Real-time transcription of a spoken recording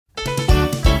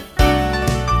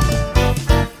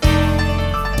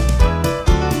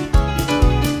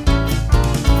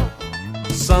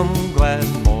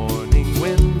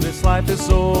to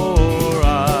soar,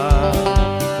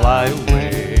 I fly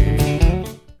away.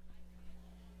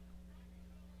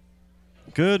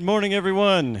 Good morning,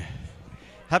 everyone.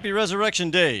 Happy Resurrection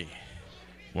Day.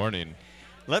 Morning.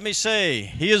 Let me say,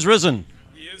 He is risen.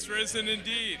 He is risen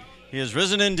indeed. He is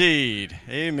risen indeed.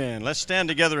 Amen. Let's stand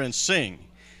together and sing.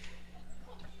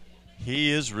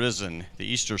 He is risen, the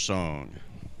Easter song.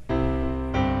 Hear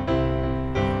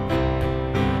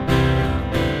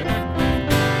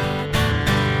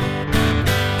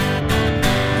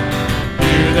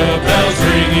the bells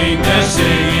ringing, they're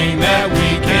singing that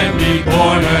we can be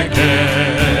born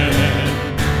again.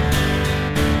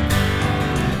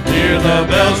 Hear the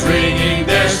bells ringing,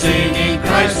 they're singing,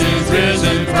 Christ is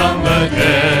risen from the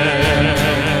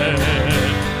dead.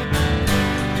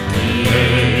 The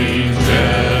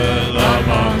angel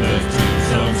upon the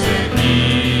tombstone said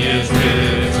he is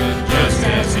risen, just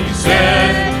as he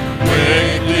said.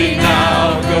 Quickly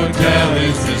now go tell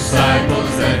his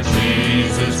disciples that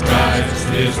Jesus Christ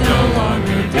is no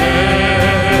longer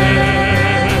dead.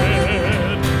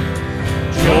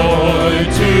 Joy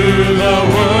to the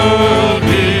world,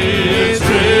 he is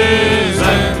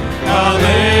risen.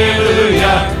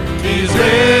 Hallelujah, he's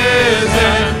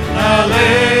risen.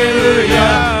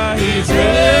 Hallelujah, he's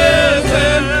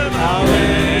risen.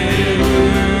 Hallelujah,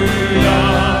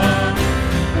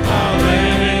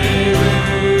 hallelujah.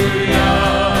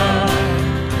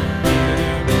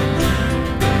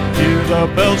 Hear the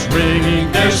bells ringing,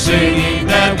 they're singing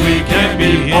that we can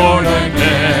be born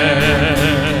again.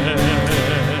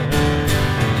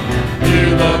 Hear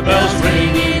the bells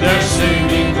ringing, they're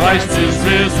singing, Christ is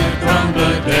risen from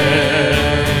the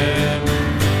dead.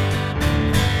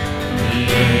 The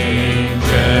angel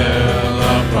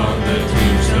upon the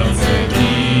tombstone said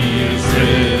he is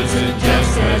risen,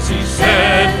 just as he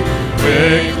said.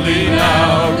 Quickly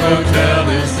now go tell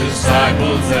his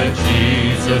disciples that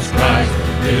Jesus Christ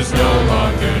is no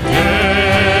longer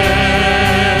dead.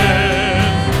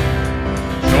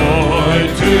 Joy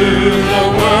to the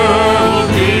world,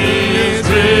 he is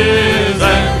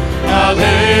risen.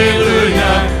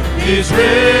 Hallelujah, he's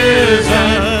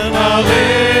risen.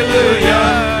 Hallelujah,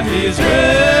 he's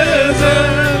risen.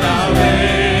 Hallelujah,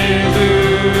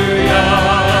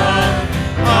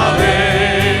 hallelujah.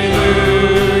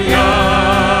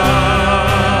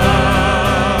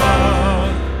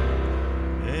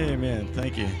 Amen.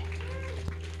 Thank you.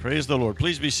 Praise the Lord.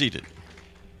 Please be seated.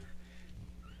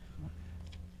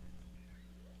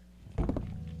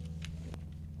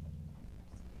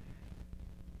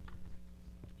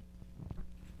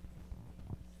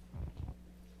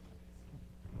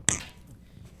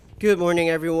 Good morning,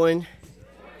 everyone.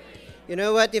 You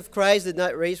know what? If Christ did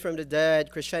not raise from the dead,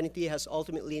 Christianity has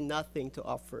ultimately nothing to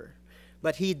offer.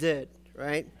 But He did,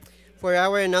 right? For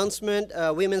our announcement,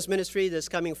 women's ministry this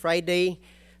coming Friday,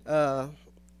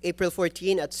 April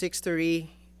 14 at 6:30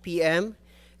 p.m.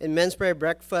 and men's prayer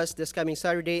breakfast this coming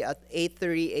Saturday at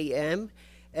 8:30 a.m.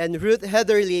 and Ruth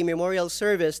Heatherly Memorial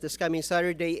Service this coming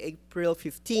Saturday, April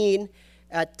 15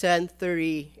 at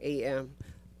 10:30 a.m.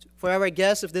 For our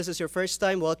guests, if this is your first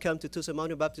time, welcome to Tusa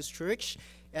Mountain Baptist Church,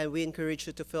 and we encourage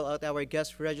you to fill out our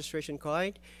guest registration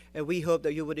card, and we hope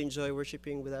that you would enjoy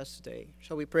worshiping with us today.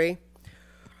 Shall we pray?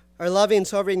 Our loving and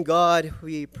sovereign God,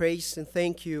 we praise and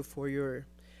thank you for your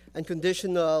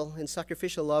unconditional and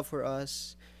sacrificial love for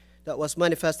us that was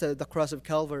manifested at the cross of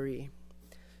Calvary.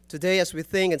 Today, as we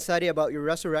think and study about your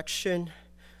resurrection,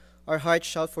 our hearts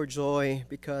shout for joy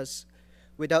because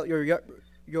without your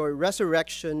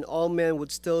resurrection, all men would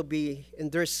still be in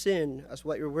their sin, as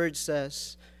what your word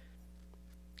says.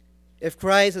 If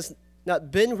Christ has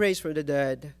not been raised from the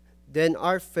dead, then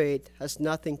our faith has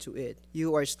nothing to it.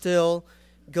 You are still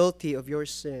guilty of your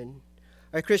sin.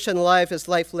 Our Christian life is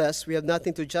lifeless. We have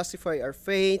nothing to justify our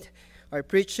faith. Our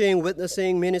preaching,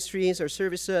 witnessing, ministries, our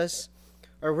services,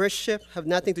 our worship have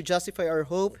nothing to justify our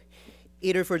hope,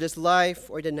 either for this life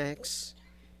or the next.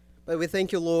 But we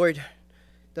thank you, Lord,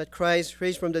 that Christ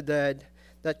raised from the dead,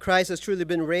 that Christ has truly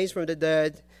been raised from the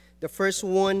dead, the first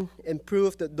one, and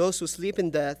proof that those who sleep in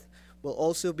death will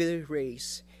also be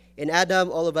raised. In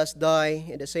Adam, all of us die.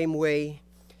 In the same way,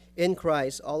 in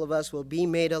Christ, all of us will be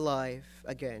made alive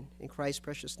again. In Christ's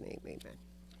precious name, amen.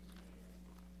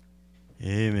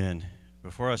 Amen.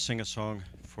 Before I sing a song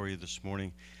for you this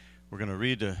morning, I'm going to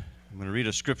read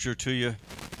a scripture to you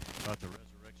about the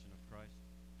resurrection of Christ.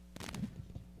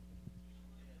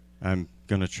 I'm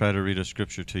going to try to read a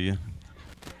scripture to you.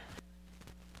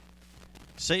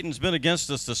 Satan's been against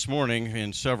us this morning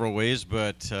in several ways,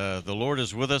 but the Lord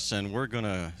is with us, and we're going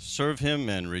to serve Him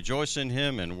and rejoice in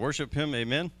Him and worship Him.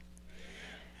 Amen?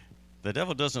 The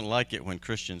devil doesn't like it when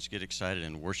Christians get excited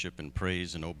and worship and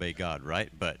praise and obey God,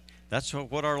 right? But That's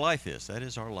what our life is. That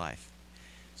is our life.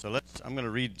 So I'm going to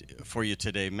read for you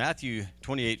today, Matthew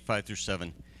 28, 5 through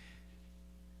 7.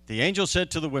 The angel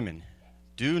said to the women,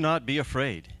 "Do not be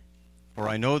afraid, for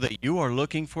I know that you are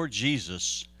looking for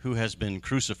Jesus who has been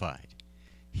crucified.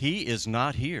 He is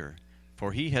not here,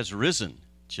 for he has risen,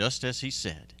 just as he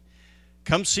said.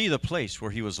 Come see the place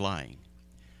where he was lying.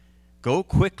 Go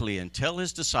quickly and tell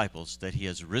his disciples that he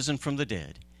has risen from the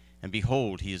dead, and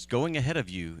behold, he is going ahead of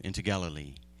you into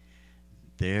Galilee.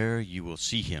 There you will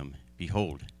see him.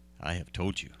 Behold, I have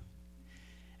told you."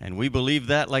 And we believe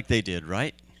that like they did,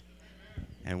 right?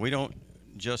 And we don't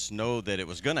just know that it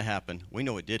was going to happen. We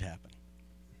know it did happen.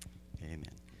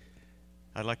 Amen.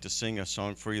 I'd like to sing a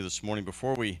song for you this morning.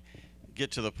 Before we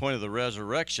get to the point of the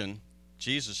resurrection,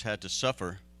 Jesus had to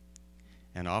suffer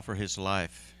and offer his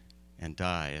life and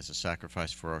die as a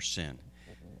sacrifice for our sin.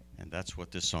 And that's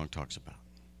what this song talks about.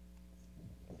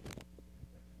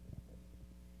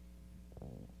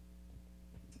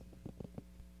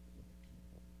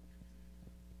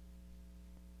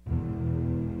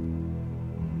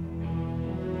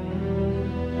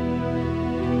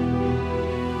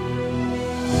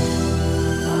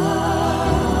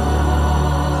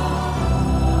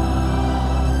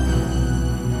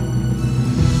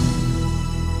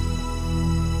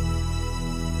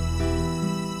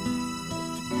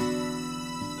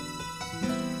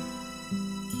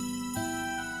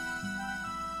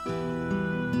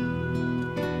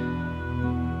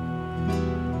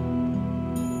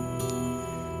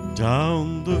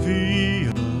 Down the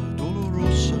Via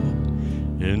Dolorosa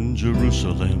in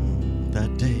Jerusalem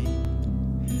that day,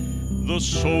 the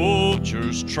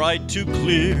soldiers tried to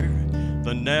clear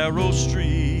the narrow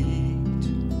street,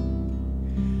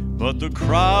 but the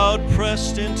crowd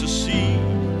pressed in to see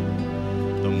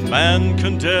the man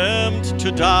condemned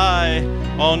to die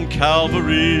on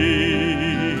Calvary.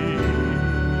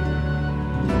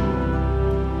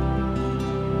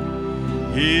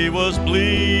 He was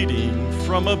bleeding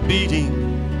from a beating,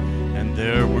 and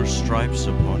there were stripes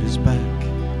upon his back,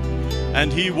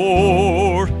 and he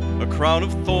wore a crown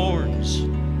of thorns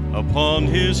upon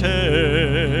his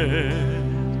head,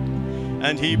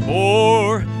 and he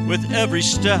bore with every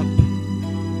step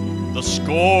the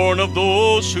scorn of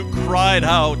those who cried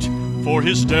out for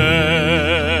his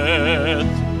death.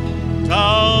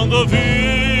 Down the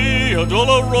Via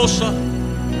Dolorosa,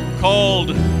 called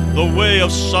the way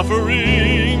of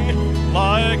suffering,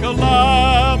 like a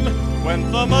lamb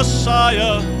went the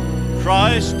Messiah,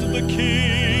 Christ the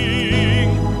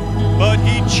King. But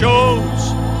he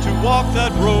chose to walk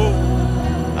that road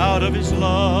out of his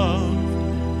love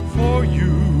for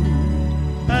you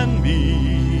and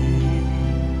me.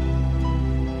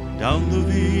 Down the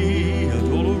Via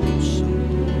Dolorosa,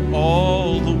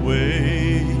 all the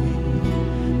way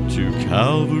to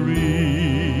Calvary.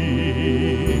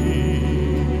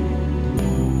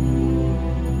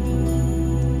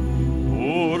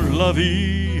 La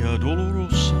Via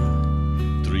Dolorosa,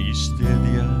 triste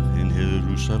día en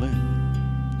Jerusalén,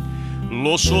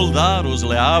 los soldados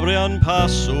le abrían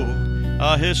paso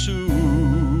a Jesús,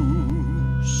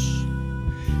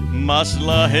 mas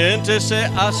la gente se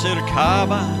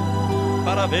acercaba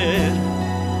para ver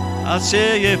a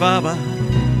se llevaba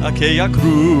aquella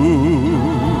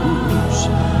cruz.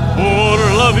 Por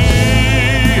la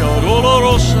Via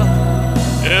Dolorosa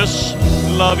es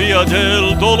la vía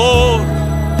del dolor.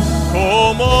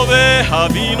 Como oveja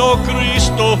vino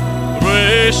Cristo,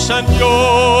 Rey Señor,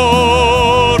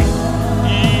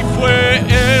 y fue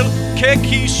Él que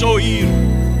quiso ir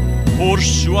por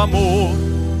su amor,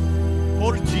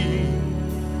 por ti,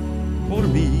 por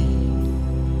mí.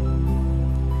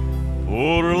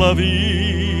 Por la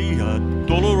Via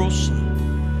Dolorosa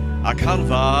a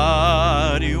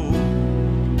Calvario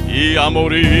y a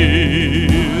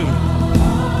morir.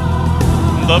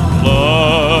 The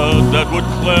blood that would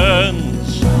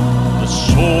cleanse the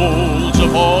souls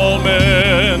of all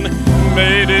men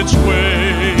made its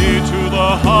way to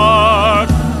the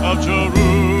heart of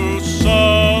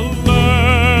Jerusalem.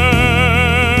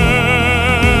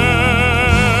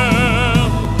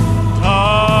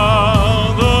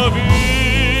 Down the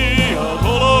Via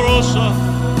Dolorosa,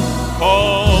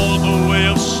 called the way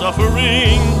of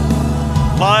suffering,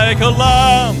 like a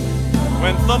lamb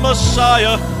went the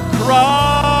Messiah,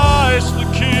 Christ the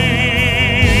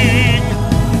King.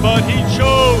 But he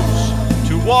chose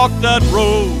to walk that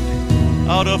road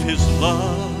out of his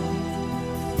love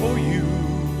for you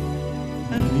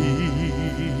and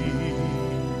me.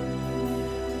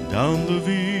 Down the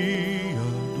Via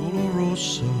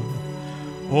Dolorosa,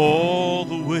 all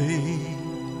the way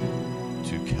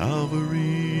to Calvary.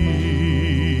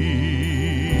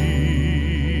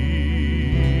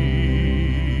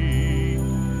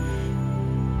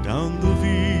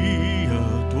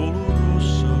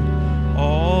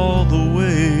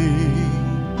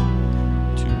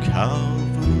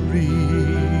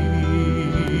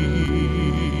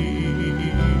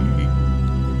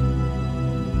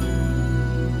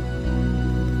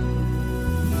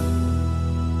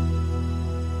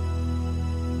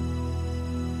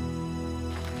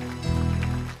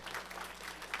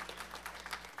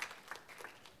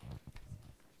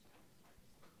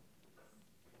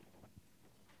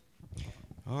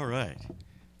 All right.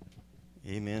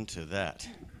 Amen to that.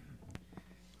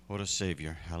 What a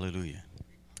Savior. Hallelujah.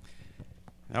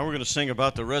 Now we're going to sing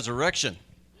about the resurrection.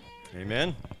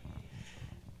 Amen.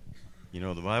 You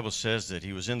know, the Bible says that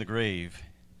he was in the grave,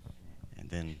 and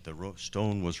then the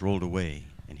stone was rolled away,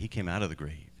 and he came out of the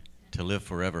grave to live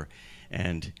forever,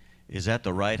 and is at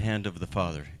the right hand of the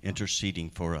Father, interceding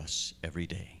for us every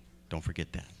day. Don't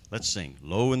forget that. Let's sing.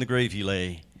 Low in the grave he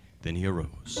lay, then he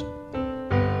arose.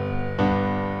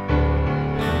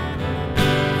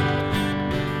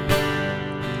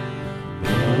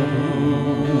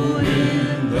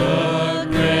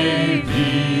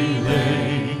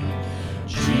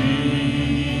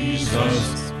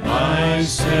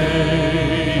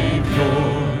 Savior,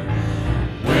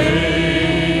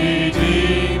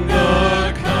 waiting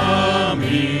the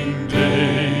coming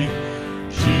day,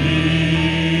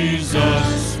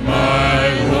 Jesus my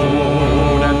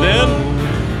Lord. And then,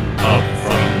 up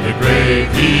from the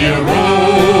grave he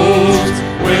arose,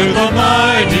 with a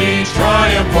mighty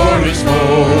triumph for his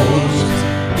foes.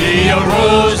 He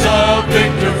arose a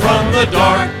victor from the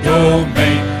dark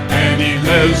domain, and he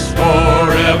lives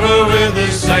forever with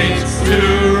his saints to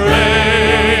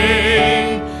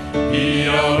reign. He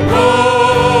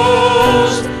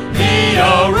arose,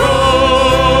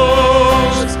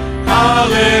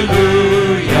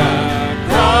 hallelujah,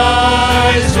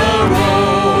 Christ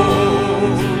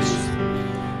arose.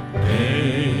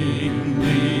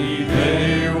 Vainly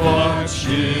they watch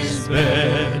his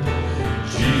bed,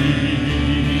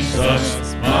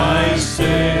 Jesus my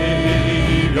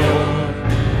Savior.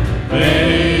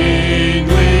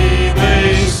 Vainly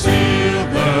they seal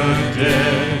the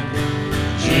dead,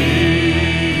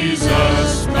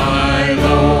 Jesus my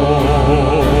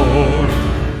Lord.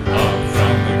 Up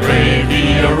from the grave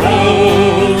he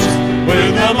arose,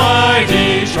 with a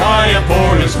mighty triumph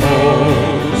for his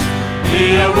foes.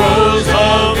 He arose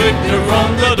a victor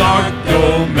from the dark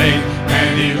domain,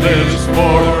 and he lives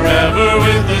forever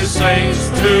with the saints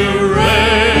to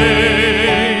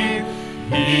reign.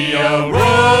 He arose,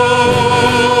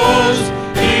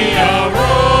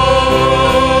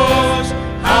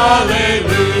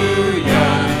 hallelujah,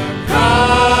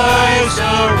 Christ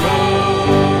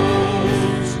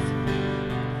arose.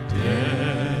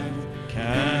 Death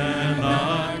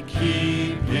cannot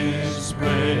keep his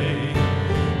prey,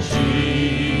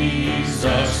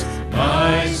 Jesus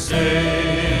my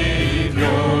Savior.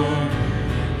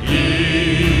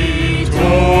 He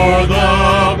tore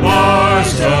the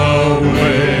bars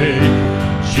away,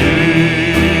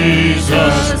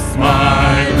 Jesus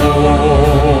my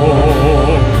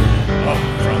Lord. Up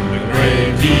from the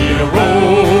grave he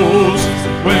arose,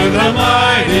 with a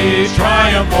mighty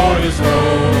triumph for his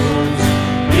foes.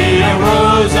 He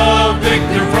arose a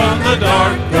victor from the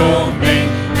dark domain,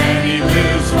 and he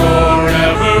lives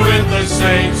forever with the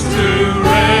saints to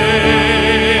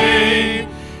reign.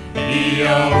 He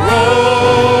arose,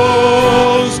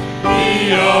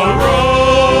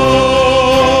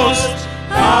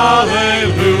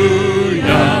 hallelujah,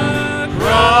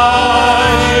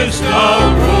 Christ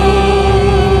arose.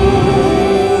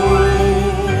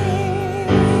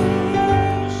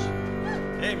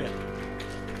 Amen.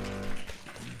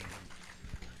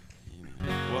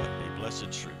 What a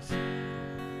blessed truth.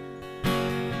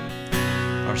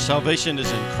 Our salvation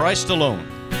is in Christ alone.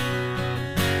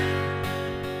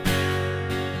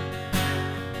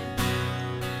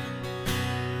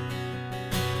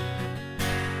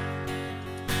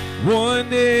 One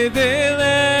day they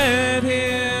let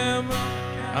him.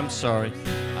 I'm sorry.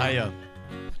 I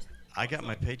got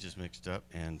my pages mixed up,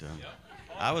 and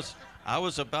I was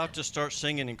about to start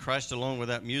singing in Christ alone with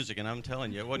that music, and I'm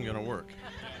telling you, it wasn't going to work.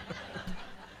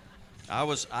 I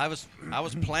was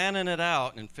planning it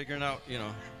out and figuring out, you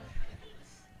know.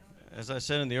 As I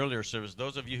said in the earlier service,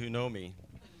 those of you who know me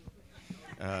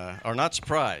are not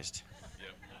surprised.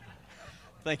 Yep.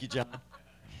 Thank you, John.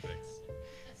 Thanks.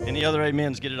 Any other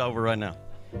amens? Get it over right now.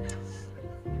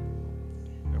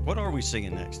 What are we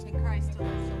singing next? In Christ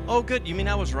alone. Oh, good. You mean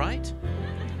I was right?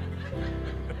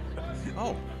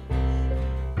 Oh.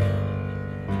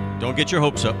 Don't get your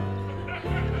hopes up.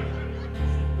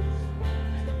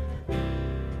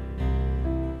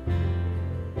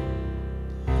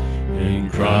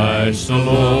 In Christ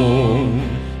alone,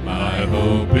 my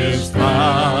hope is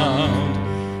found.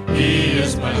 He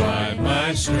is my life,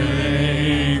 my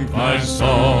strength, my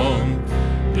song.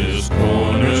 This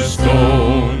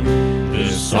cornerstone,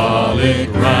 this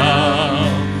solid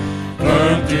ground,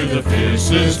 firm through the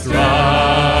fiercest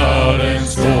drought and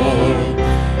storm.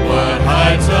 What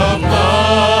heights of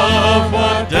love,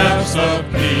 what depths of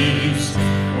peace,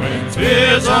 when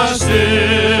tears are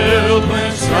stilled,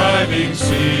 when striving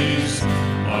cease.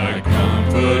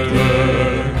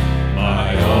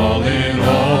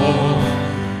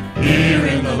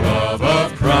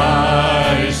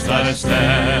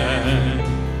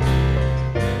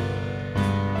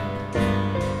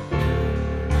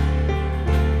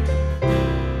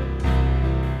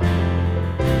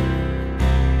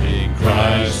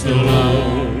 Christ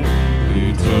alone,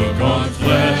 who took on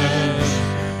flesh,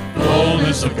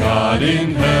 fullness of God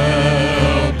in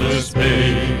helpless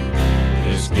babe,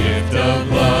 His gift of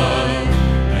love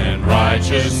and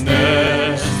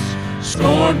righteousness,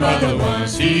 scorned by the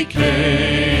ones He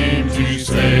came to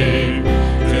save.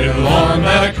 Till on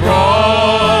that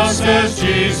cross as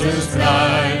Jesus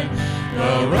died,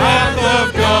 the wrath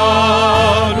of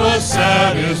God was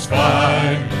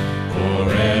satisfied. For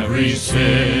every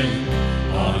sin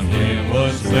on Him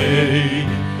was laid.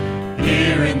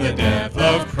 Here in the death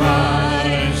of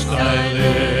Christ I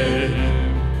live.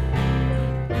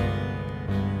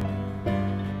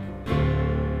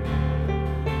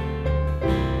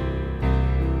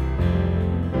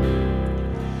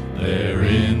 There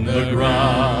in the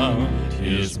ground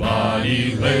His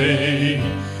body lay,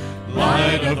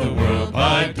 light of the world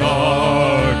by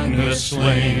darkness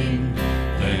slain,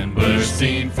 then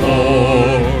bursting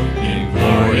forth in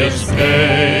glorious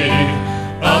day,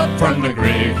 up from the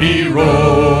grave He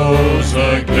rose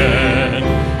again.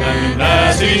 And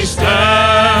as He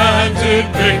stands in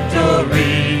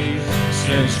victory,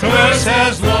 sin's curse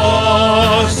has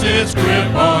lost its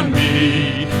grip on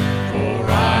me, for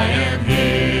I am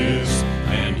His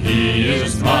and He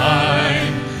is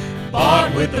mine,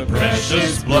 bought with the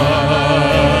precious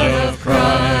blood of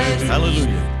Christ.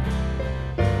 Hallelujah.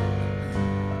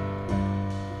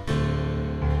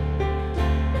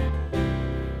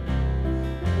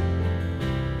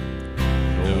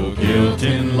 No guilt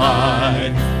in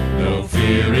life, no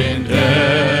fear in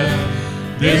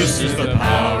death. This is the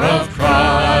power of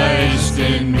Christ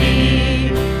in me.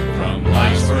 From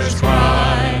life's first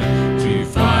cry to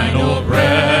final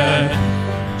breath,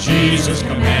 Jesus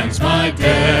commands my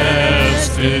destiny.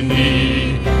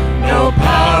 No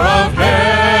power of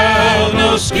hell,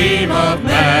 no scheme of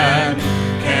man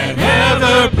can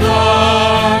ever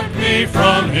pluck me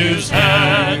from His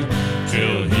hand,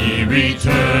 till He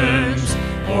returns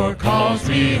or calls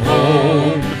me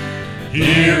home.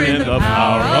 Here in the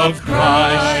power of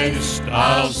Christ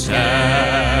I'll stand.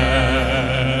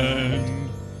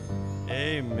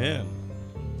 Amen.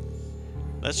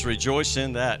 Let's rejoice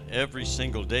in that every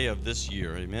single day of this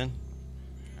year. Amen.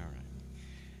 All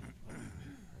right.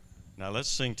 Now let's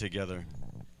sing together.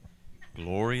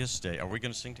 Glorious Day. Are we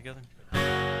going to sing together?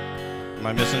 Am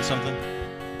I missing something?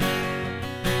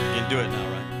 You can do it now,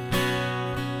 right?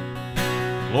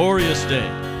 Glorious Day.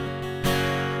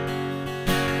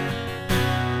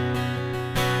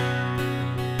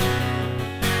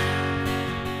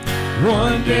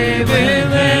 One day they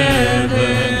led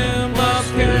Him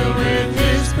uphill with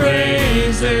His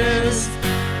praises.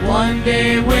 One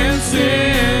day when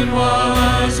sin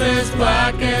was as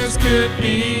black as could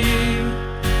be,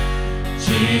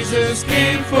 Jesus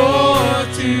came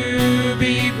forth to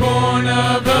be born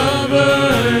of a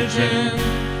virgin,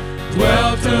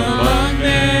 dwelt among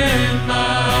men,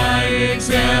 my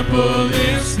example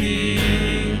is He.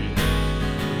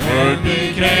 Word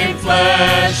became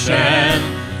flesh and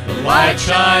the light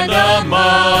shined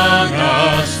among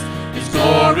us, His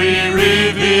glory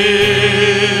revealed.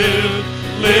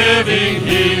 Living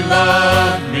He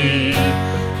loved me,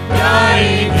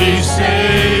 dying He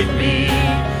saved me,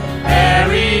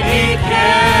 buried He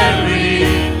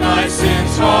carried my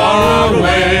sins far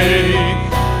away,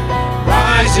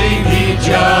 rising He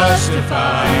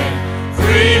justified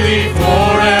freely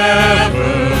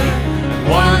forever.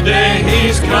 One day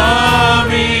He's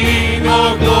coming,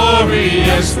 oh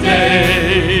glorious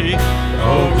day,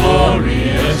 oh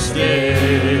glorious day.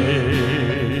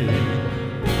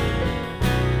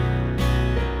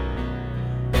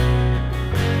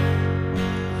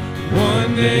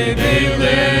 One day they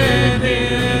led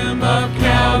Him up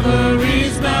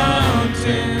Calvary's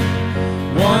mountain.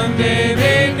 One day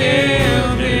they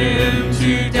nailed Him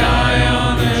to die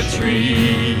on a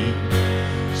tree.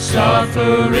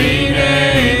 Suffering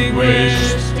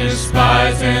anguish,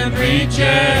 despised and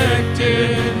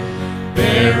rejected,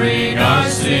 bearing our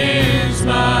sins,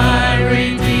 my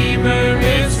Redeemer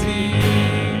is He.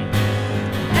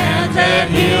 And that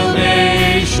healed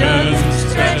nations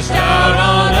stretched out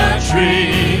on a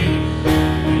tree,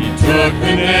 He took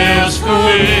the nails for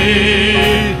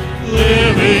me,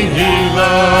 living He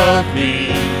loved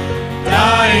me,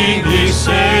 dying He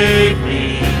saved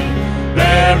me,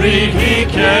 buried He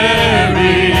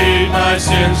carried my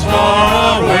sins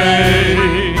far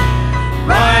away,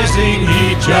 rising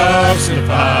He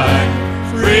justified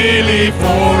freely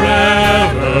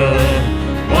forever.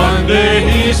 One day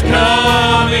He's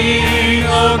coming,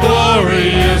 oh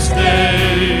glorious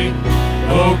day,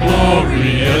 oh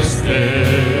glorious day.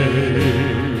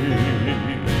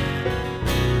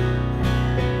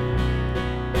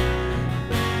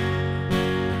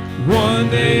 One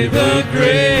day the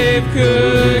grave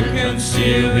could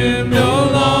conceal him no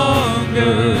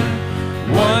longer.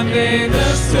 One day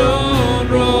the stone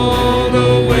rolled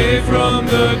away from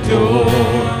the door.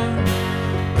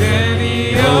 Then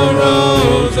he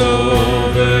arose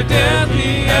over death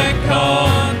he had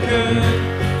conquered.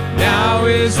 Now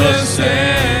is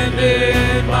ascended,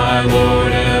 my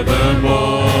Lord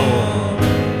evermore.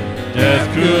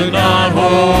 Death could not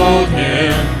hold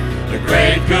him, the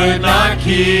grave could not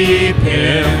keep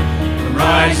him from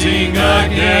rising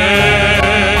again.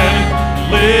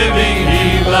 Living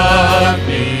he loved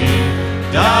me,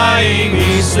 dying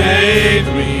he saved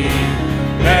me,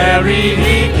 buried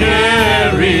he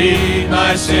carried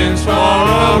my sins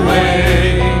far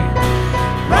away.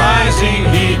 Rising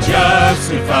he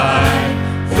justified,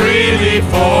 freely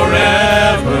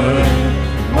forever.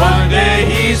 One day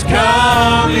he's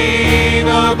coming,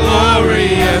 a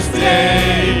glorious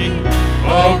day,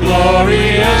 a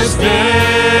glorious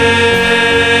day,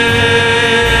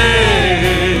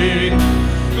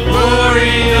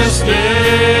 glorious day.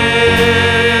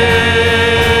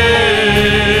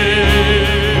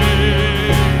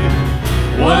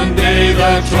 One day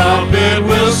the trumpet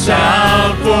will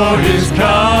sound for his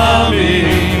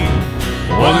coming.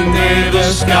 One day the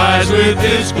skies with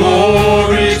his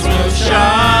glories will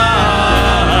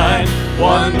shine.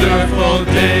 Wonderful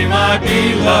day, my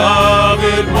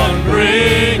beloved one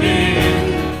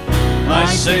bringing. My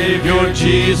Savior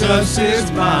Jesus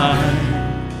is mine.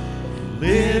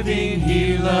 Living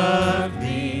he loved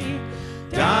me,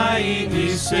 dying he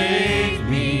saved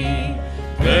me,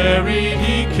 buried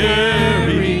he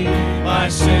carried my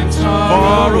sins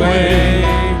far away.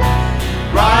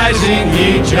 Rising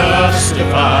he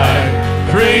justified,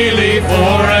 freely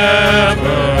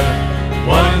forever.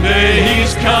 One day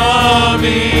he's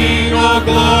coming, oh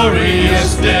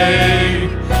glorious day,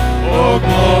 oh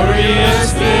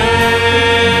glorious day,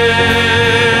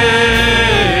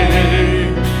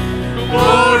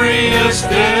 glorious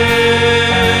day,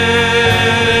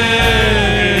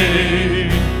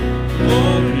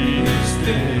 glorious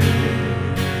day.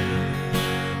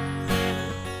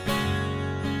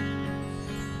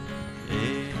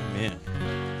 Amen.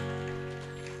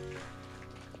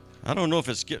 I don't know if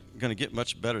it's going to get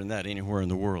much better than that anywhere in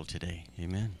the world today.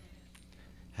 Amen.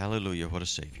 Hallelujah. What a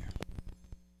Savior.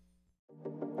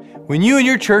 When you and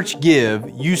your church give,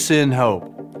 you send hope.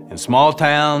 In small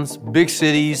towns, big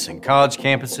cities, and college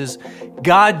campuses,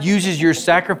 God uses your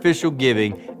sacrificial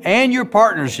giving and your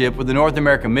partnership with the North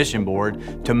American Mission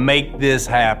Board to make this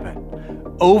happen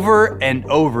over and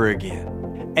over again.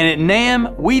 And at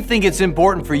NAM, we think it's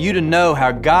important for you to know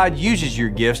how God uses your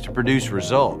gifts to produce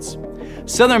results.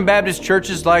 Southern Baptist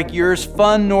churches like yours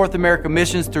fund North American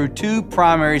missions through two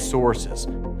primary sources.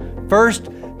 First,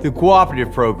 the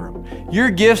cooperative program. Your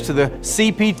gifts to the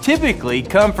CP typically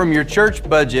come from your church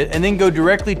budget and then go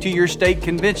directly to your state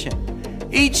convention.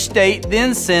 Each state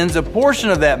then sends a portion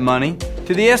of that money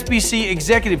to the SBC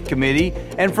Executive Committee,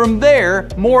 and from there,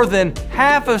 more than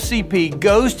half of CP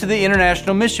goes to the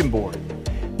International Mission Board.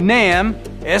 NAM,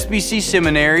 SBC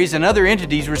seminaries, and other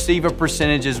entities receive a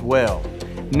percentage as well.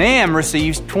 NAM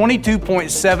receives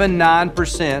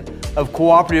 22.79% of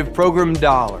cooperative program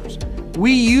dollars.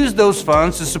 We use those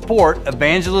funds to support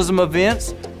evangelism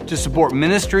events, to support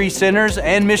ministry centers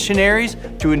and missionaries,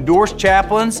 to endorse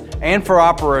chaplains, and for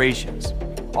operations.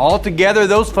 Altogether,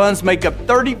 those funds make up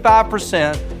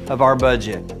 35% of our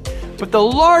budget. But the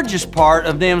largest part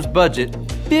of NAM's budget,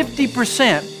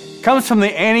 50%, comes from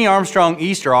the Annie Armstrong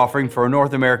Easter offering for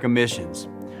North American missions.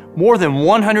 More than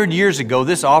 100 years ago,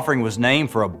 this offering was named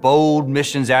for a bold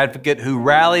missions advocate who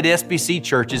rallied SBC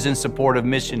churches in support of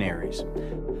missionaries.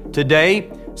 Today,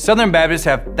 Southern Baptists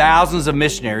have thousands of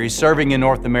missionaries serving in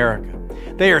North America.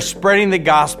 They are spreading the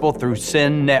gospel through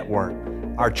Send Network,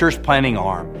 our church planting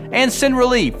arm, and Send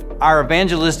Relief, our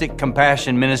evangelistic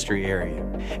compassion ministry area.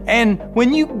 And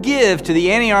when you give to the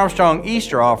Annie Armstrong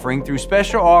Easter offering through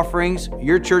special offerings,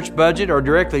 your church budget, or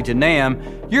directly to NAM,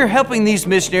 you're helping these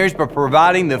missionaries by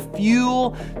providing the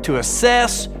fuel to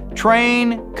assess,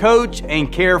 train, coach,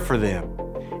 and care for them.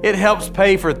 It helps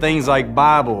pay for things like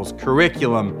Bibles,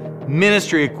 curriculum,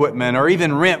 ministry equipment, or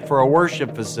even rent for a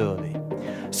worship facility.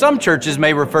 Some churches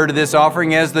may refer to this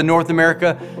offering as the North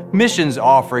America Missions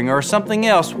Offering or something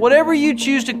else. Whatever you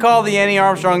choose to call the Annie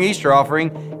Armstrong Easter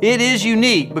Offering, it is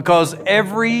unique because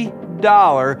every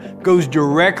dollar goes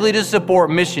directly to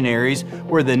support missionaries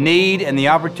where the need and the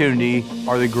opportunity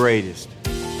are the greatest.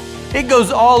 It goes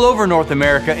all over North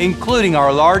America, including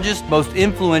our largest, most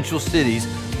influential cities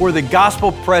where the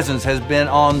gospel presence has been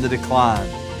on the decline.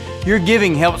 Your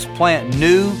giving helps plant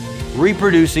new,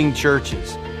 reproducing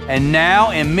churches. And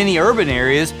now in many urban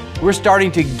areas, we're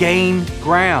starting to gain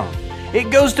ground. It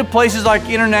goes to places like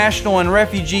international and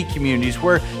refugee communities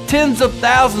where tens of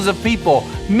thousands of people,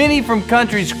 many from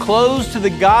countries closed to the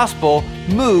gospel,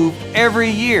 move every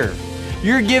year.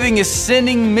 Your giving is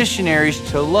sending missionaries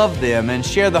to love them and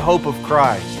share the hope of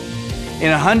Christ.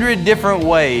 In 100 different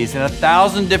ways, in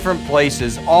 1,000 different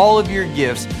places, all of your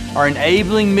gifts are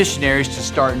enabling missionaries to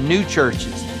start new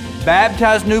churches,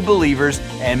 baptize new believers,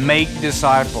 and make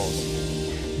disciples.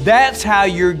 That's how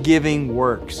your giving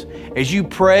works. As you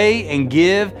pray and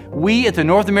give, we at the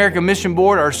North American Mission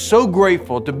Board are so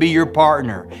grateful to be your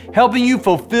partner, helping you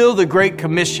fulfill the Great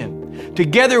Commission.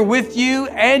 Together with you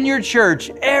and your church,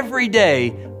 every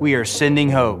day we are sending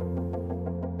hope.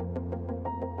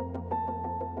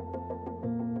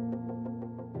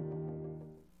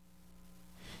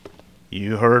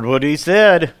 You heard what he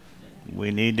said.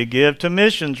 We need to give to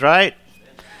missions, right?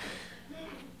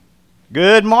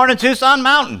 Good morning, Tucson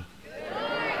Mountain.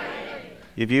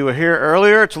 If you were here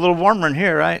earlier, it's a little warmer in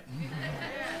here, right?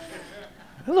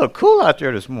 It's a little cool out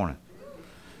there this morning.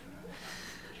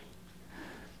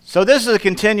 So this is a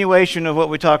continuation of what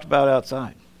we talked about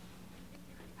outside.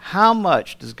 How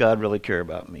much does God really care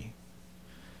about me?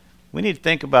 We need to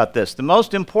think about this. The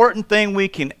most important thing we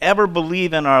can ever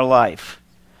believe in our life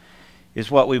is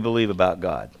what we believe about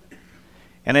God.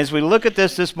 And as we look at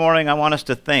this morning, I want us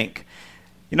to think,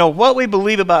 what we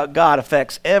believe about God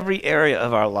affects every area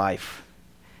of our life.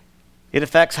 It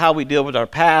affects how we deal with our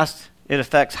past. It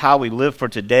affects how we live for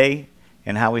today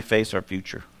and how we face our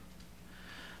future.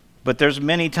 But there's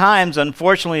many times,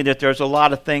 unfortunately, that there's a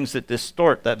lot of things that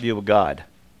distort that view of God.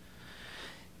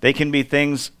 They can be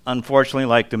things, unfortunately,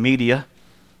 like the media,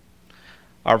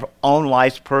 our own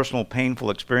life's personal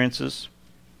painful experiences,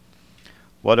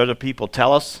 what other people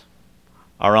tell us,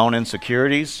 our own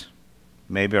insecurities,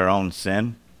 maybe our own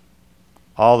sin.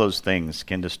 All those things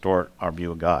can distort our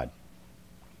view of God.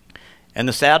 And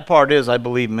the sad part is, I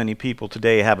believe many people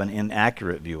today have an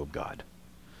inaccurate view of God.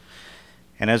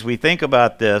 And as we think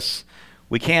about this,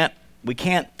 we can't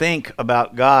think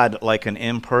about God like an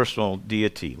impersonal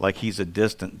deity, like he's a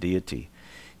distant deity.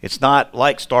 It's not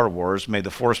like Star Wars, may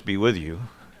the Force be with you.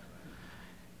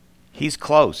 He's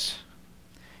close.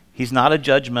 He's not a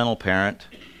judgmental parent.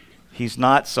 He's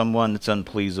not someone that's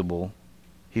unpleasable.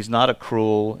 He's not a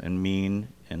cruel and mean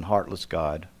and heartless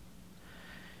God.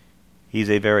 He's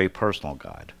a very personal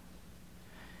God.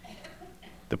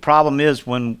 The problem is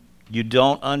when you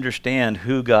don't understand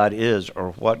who God is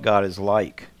or what God is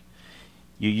like,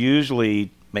 you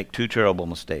usually make two terrible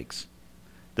mistakes.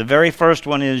 The very first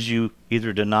one is you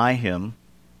either deny him,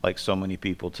 like so many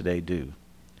people today do,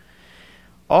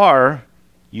 or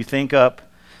you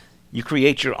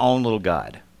create your own little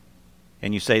God,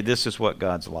 and you say, this is what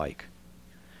God's like.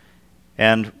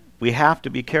 And we have to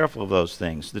be careful of those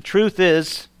things. The truth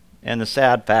is, and the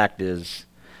sad fact is,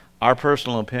 our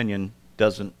personal opinion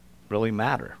doesn't really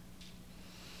matter.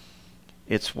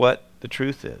 It's what the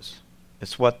truth is.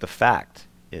 It's what the fact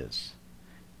is.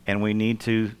 And we need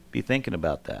to be thinking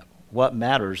about that. What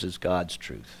matters is God's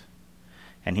truth.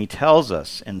 And he tells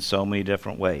us in so many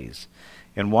different ways.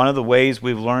 And one of the ways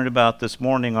we've learned about this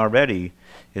morning already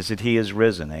is that he is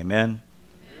risen. Amen?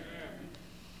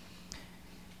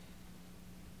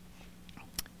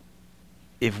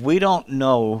 If we don't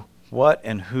know what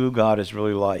and who God is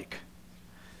really like,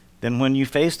 then when you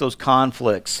face those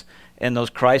conflicts and those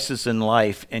crises in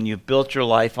life and you've built your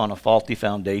life on a faulty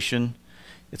foundation,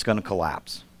 it's going to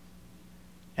collapse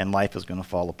and life is going to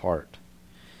fall apart.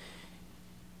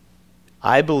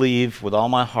 I believe with all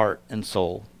my heart and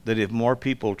soul that if more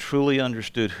people truly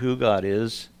understood who God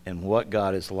is and what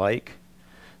God is like,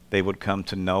 they would come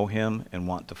to know him and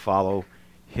want to follow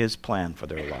his plan for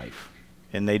their life.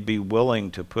 And they'd be willing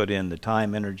to put in the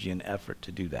time, energy, and effort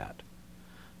to do that.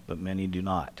 But many do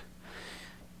not.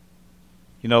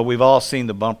 We've all seen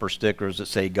the bumper stickers that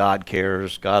say God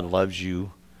cares, God loves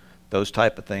you, those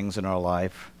type of things in our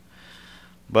life.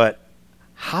 But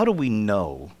how do we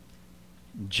know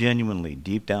genuinely,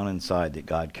 deep down inside, that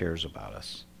God cares about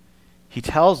us? He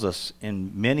tells us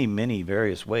in many, many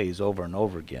various ways over and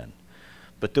over again.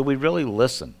 But do we really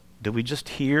listen? Do we just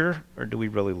hear, or do we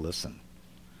really listen?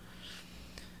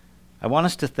 I want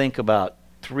us to think about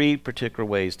three particular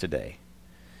ways today.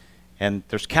 And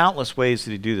there's countless ways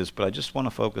that you do this, but I just want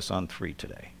to focus on three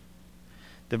today.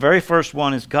 The very first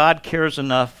one is God cares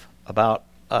enough about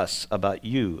us, about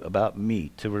you, about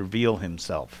me, to reveal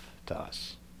himself to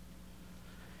us.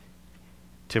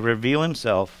 To reveal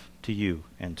himself to you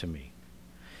and to me.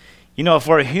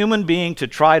 For a human being to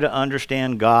try to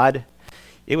understand God,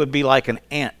 it would be like an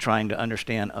ant trying to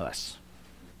understand us.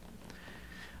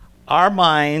 Our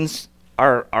minds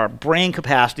our brain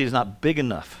capacity is not big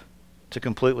enough to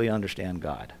completely understand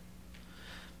God.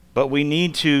 But we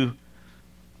need to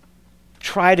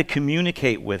try to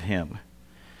communicate with him.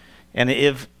 And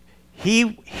if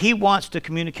he wants to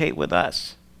communicate with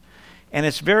us. And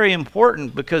it's very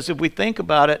important because if we think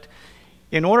about it,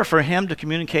 in order for him to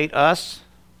communicate us,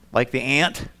 like the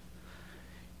ant,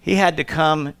 he had to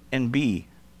come and be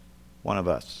one of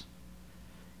us.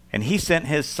 And he sent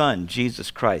his son,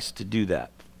 Jesus Christ, to do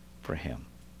that for him.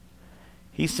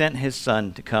 He sent his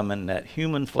son to come in that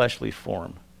human fleshly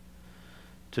form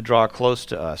to draw close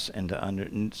to us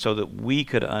and so that we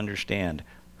could understand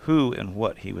who and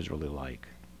what he was really like.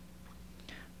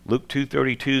 Luke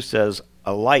 2:32 says,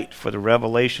 "A light for the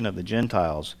revelation of the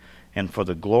Gentiles and for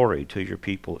the glory to your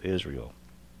people Israel."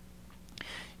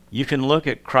 You can look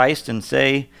at Christ and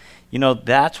say,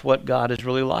 that's what God is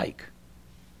really like.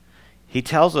 He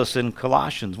tells us in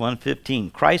Colossians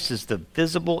 1:15, Christ is the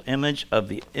visible image of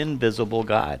the invisible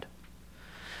God.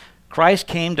 Christ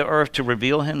came to earth to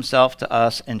reveal himself to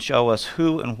us and show us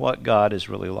who and what God is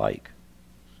really like.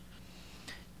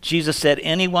 Jesus said,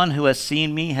 "Anyone who has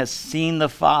seen me has seen the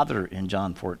Father," in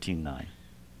John 14:9.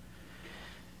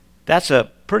 That's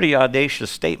a pretty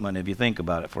audacious statement if you think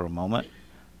about it for a moment.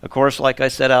 Of course, like I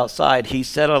said outside, he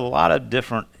said a lot of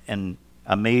different and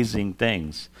amazing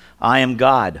things. I am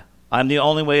God. I'm the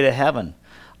only way to heaven.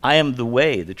 I am the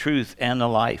way, the truth, and the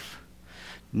life.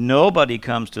 Nobody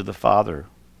comes to the Father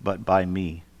but by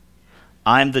me.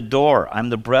 I'm the door. I'm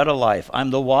the bread of life.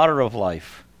 I'm the water of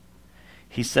life.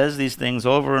 He says these things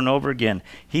over and over again.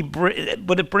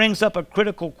 But it brings up a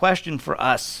critical question for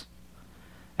us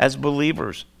as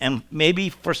believers, and maybe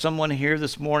for someone here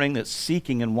this morning that's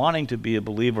seeking and wanting to be a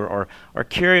believer or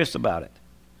curious about it.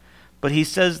 But he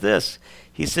says this.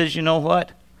 He says, you know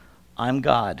what? I'm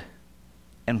God.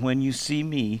 And when you see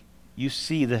me, you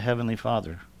see the Heavenly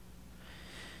Father.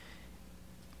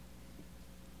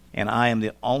 And I am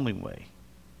the only way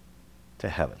to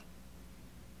heaven.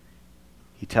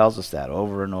 He tells us that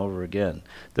over and over again.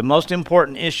 The most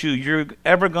important issue you're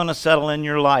ever going to settle in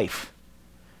your life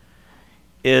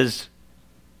is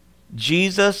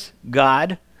Jesus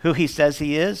God, who he says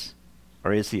he is,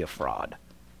 or is he a fraud?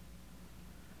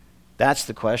 That's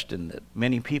the question that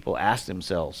many people ask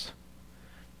themselves.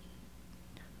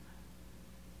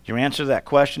 Your answer to that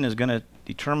question is going to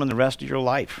determine the rest of your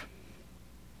life.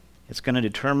 It's going to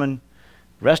determine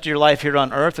the rest of your life here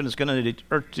on earth, and it's going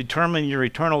to determine your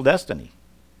eternal destiny.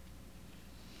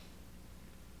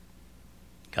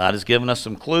 God has given us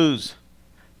some clues.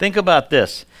 Think about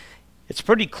this. It's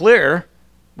pretty clear.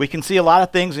 We can see a lot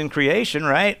of things in creation,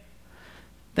 right?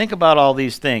 Think about all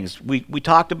these things. We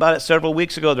talked about it several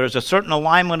weeks ago. There's a certain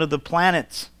alignment of the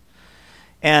planets.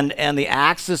 And the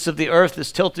axis of the earth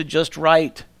is tilted just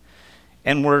right.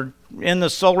 And we're in the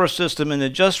solar system in the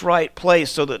just right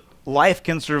place so that life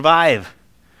can survive.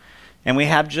 And we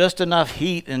have just enough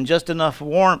heat and just enough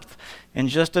warmth and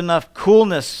just enough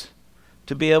coolness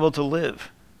to be able to live.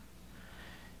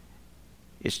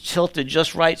 It's tilted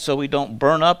just right so we don't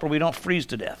burn up or we don't freeze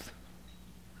to death.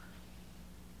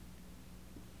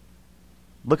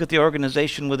 Look at the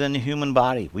organization within the human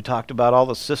body. We talked about all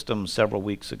the systems several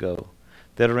weeks ago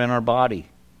that are in our body.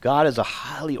 God is a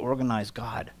highly organized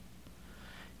God.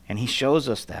 And he shows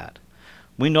us that.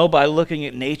 We know by looking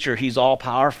at nature, he's all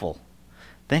powerful.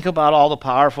 Think about all the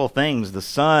powerful things, the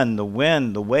sun, the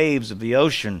wind, the waves of the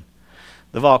ocean,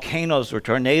 the volcanoes or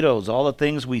tornadoes, all the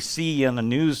things we see on the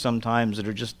news sometimes that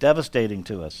are just devastating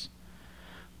to us.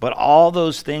 But all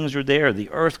those things are there, the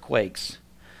earthquakes.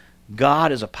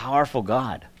 God is a powerful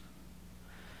God.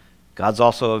 God's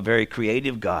also a very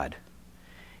creative God.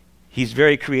 He's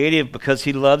very creative because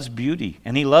he loves beauty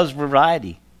and he loves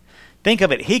variety. Think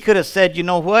of it. He could have said, you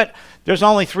know what? There's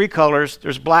only 3 colors.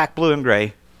 There's black, blue, and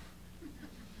gray.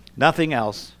 Nothing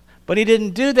else. But he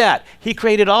didn't do that. He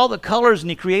created all the colors and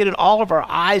he created all of our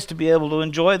eyes to be able to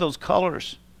enjoy those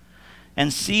colors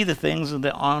and see the things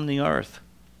on the earth.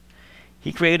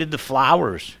 He created the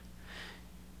flowers.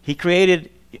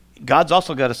 God's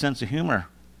also got a sense of humor.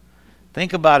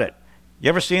 Think about it. You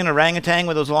ever see an orangutan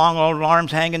with those long old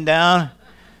arms hanging down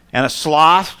and a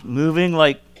sloth moving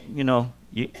like,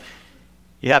 you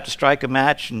have to strike a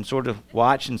match and sort of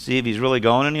watch and see if he's really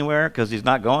going anywhere because he's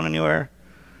not going anywhere.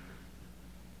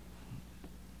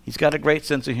 He's got a great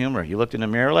sense of humor. You looked in the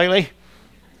mirror lately?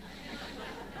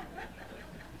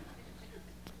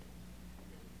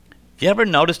 Have you ever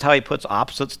noticed how he puts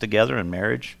opposites together in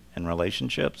marriage and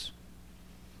relationships?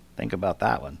 Think about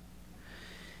that one.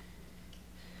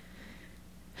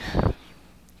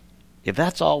 If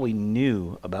that's all we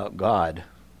knew about God,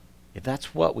 if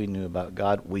that's what we knew about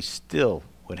God, we still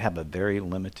would have a very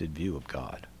limited view of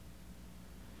God.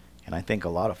 And I think a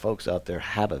lot of folks out there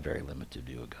have a very limited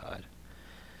view of God.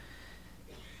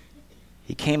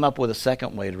 He came up with a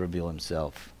second way to reveal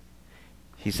himself.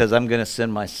 He says, I'm going to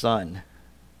send my son,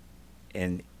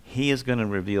 and he is going to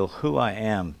reveal who I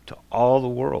am to all the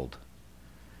world.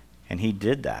 And he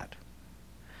did that.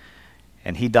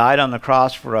 And he died on the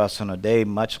cross for us on a day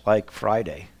much like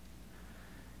Friday.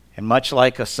 And much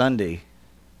like a Sunday,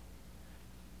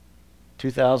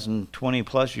 2020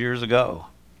 plus years ago,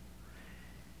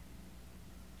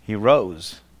 he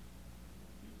rose,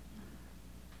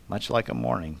 much like a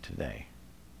morning today.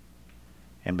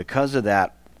 And because of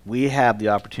that, we have the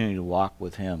opportunity to walk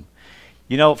with him.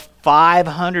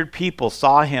 500 people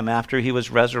saw him after he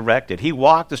was resurrected. He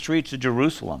walked the streets of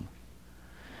Jerusalem.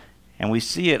 And we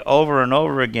see it over and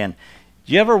over again.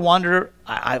 Do you ever wonder,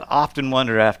 I often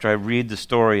wonder after I read the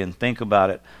story and think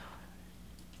about it,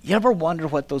 you ever wonder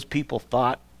what those people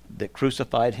thought that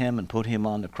crucified him and put him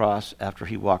on the cross after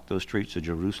he walked those streets of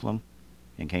Jerusalem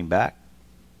and came back?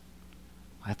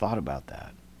 I thought about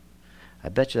that. I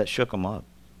bet you that shook him up.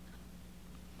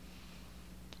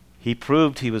 He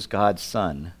proved he was God's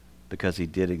son because he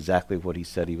did exactly what he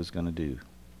said he was going to do.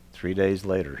 3 days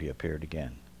later, he appeared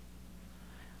again,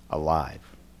 alive.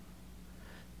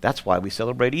 That's why we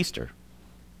celebrate Easter.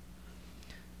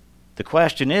 The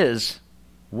question is,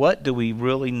 what do we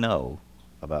really know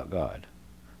about God?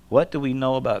 What do we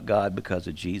know about God because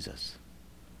of Jesus?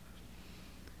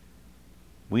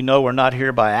 We know we're not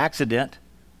here by accident.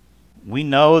 We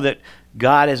know that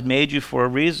God has made you for a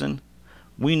reason.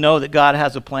 We know that God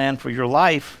has a plan for your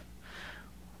life.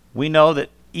 We know that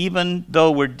even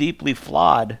though we're deeply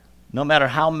flawed, no matter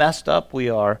how messed up we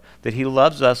are, that he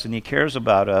loves us and he cares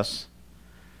about us.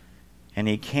 And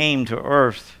he came to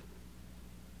earth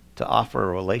to offer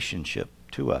a relationship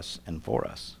to us and for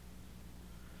us.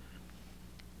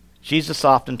 Jesus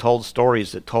often told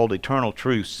stories that told eternal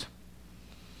truths.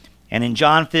 And in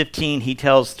John 15, he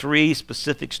tells 3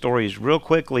 specific stories real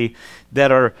quickly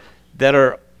that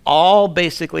are all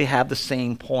basically have the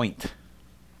same point.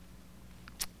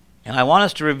 And I want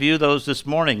us to review those this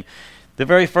morning. The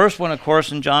very first one, of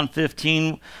course, in John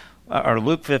 15, or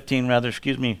Luke 15 rather,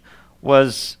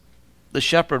 was the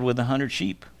shepherd with 100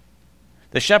 sheep.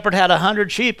 The shepherd had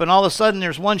 100 sheep, and all of a sudden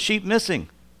there's one sheep missing.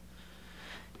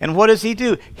 And what does he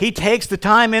do? He takes the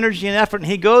time, energy, and effort, and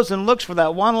he goes and looks for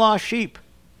that one lost sheep.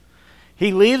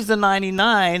 He leaves the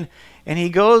 99, and he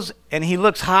goes and he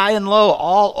looks high and low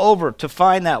all over to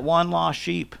find that one lost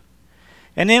sheep.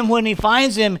 And then when he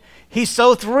finds him, he's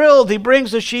so thrilled, he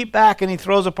brings the sheep back and he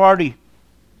throws a party.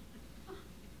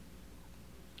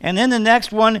 And then the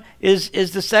next one is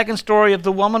the second story of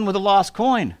the woman with the lost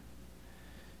coin.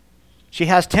 She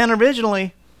has 10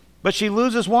 originally, but she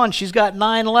loses one. She's got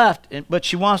 9 left, but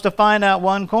she wants to find that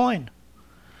one coin.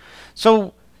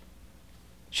 So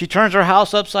she turns her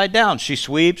house upside down. She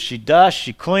sweeps, she dusts,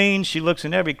 she cleans, she looks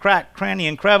in every crack, cranny,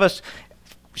 and crevice.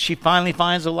 She finally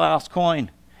finds the lost coin.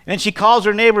 And then she calls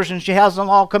her neighbors and she has them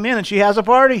all come in and she has a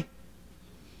party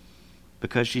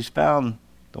because she's found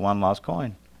the one lost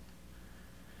coin.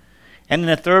 And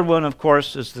then the third one, of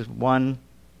course, is the one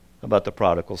about the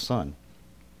prodigal son.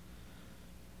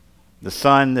 The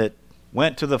son that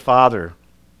went to the father.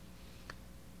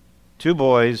 2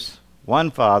 boys,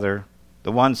 1 father.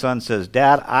 The one son says,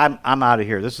 Dad, I'm out of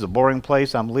here. This is a boring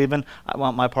place. I'm leaving. I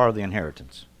want my part of the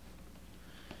inheritance.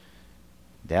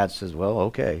 Dad says, well,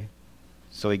 okay.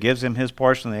 So he gives him his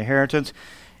portion of the inheritance,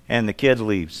 and the kid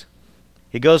leaves.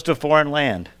 He goes to a foreign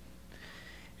land,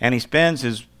 and he spends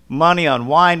his money on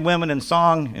wine, women, and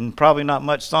song, and probably not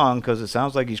much song because it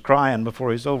sounds like he's crying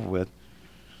before he's over with.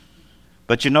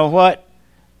 But you know what?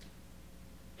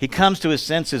 He comes to his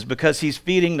senses because he's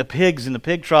feeding the pigs in the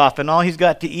pig trough, and all he's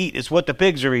got to eat is what the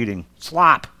pigs are eating,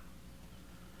 slop.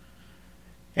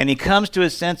 And he comes to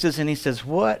his senses and he says,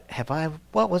 what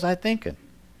was I thinking?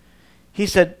 He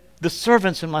said, the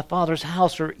servants in my father's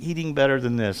house are eating better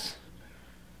than this.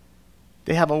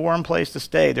 They have a warm place to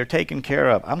stay. They're taken care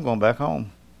of. I'm going back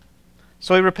home.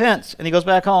 So he repents and he goes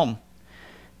back home.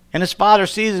 And his father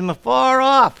sees him afar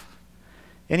off.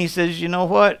 And he says, you know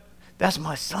what? That's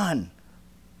my son.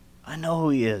 I know who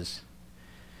he is.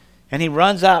 And he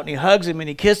runs out and he hugs him and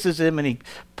he kisses him and he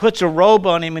puts a robe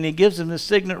on him and he gives him the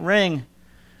signet ring.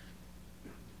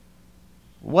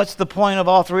 What's the point of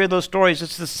all 3 of those stories?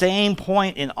 It's the same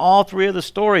point in all 3 of the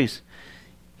stories.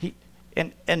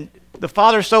 And the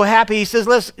father's so happy, he says,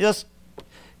 let's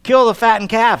kill the fattened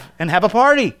calf and have a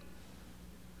party.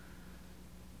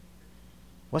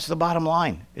 What's the bottom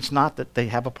line? It's not that they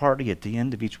have a party at the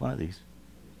end of each one of these.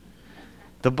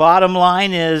 The bottom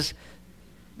line is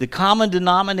the common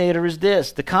denominator is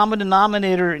this. The common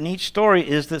denominator in each story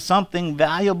is that something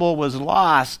valuable was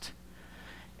lost,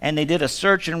 and they did a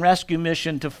search and rescue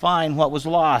mission to find what was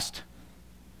lost.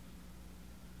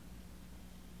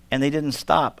 And they didn't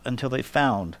stop until they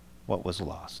found what was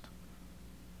lost.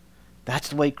 That's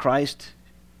the way Christ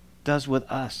does with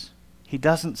us. He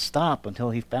doesn't stop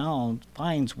until he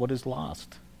finds what is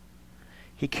lost.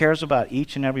 He cares about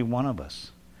each and every one of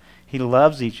us. He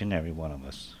loves each and every one of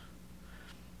us.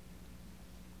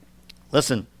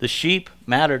 Listen, the sheep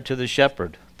mattered to the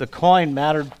shepherd. The coin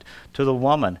mattered to the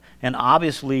woman. And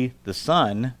obviously, the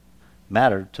son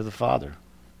mattered to the father.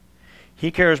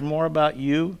 He cares more about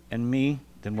you and me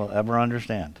than we'll ever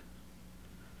understand.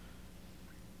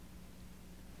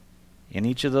 In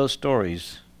each of those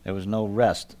stories, there was no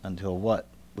rest until what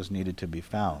was needed to be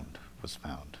found was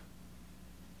found.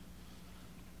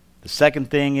 The second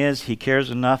thing is, he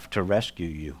cares enough to rescue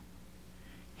you.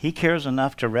 He cares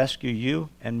enough to rescue you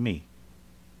and me.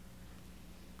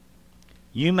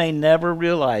 You may never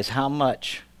realize how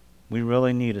much we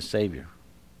really need a Savior,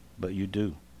 but you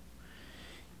do.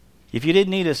 If you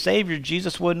didn't need a Savior,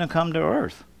 Jesus wouldn't have come to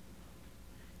earth.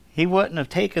 He wouldn't have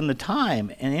taken the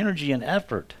time and energy and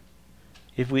effort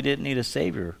if we didn't need a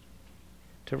Savior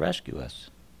to rescue us.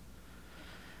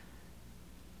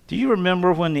 Do you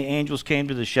remember when the angels came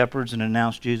to the shepherds and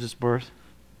announced Jesus' birth?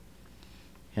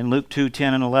 In Luke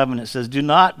 2:10 and 11 it says, "Do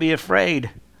not be afraid.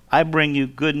 I bring you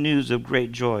good news of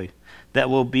great joy that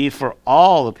will be for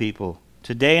all the people.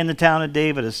 Today in the town of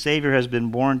David a Savior has been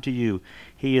born to you.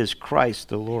 He is Christ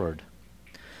the Lord."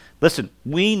 Listen,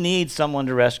 we need someone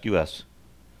to rescue us.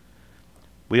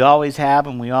 We always have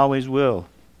and we always will.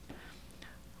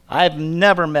 I've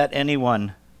never met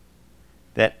anyone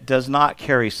that does not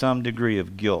carry some degree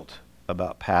of guilt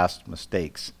about past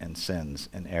mistakes and sins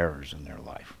and errors in their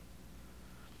life.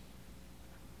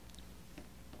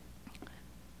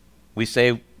 We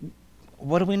say,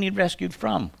 what do we need rescued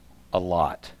from? A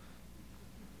lot.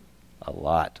 A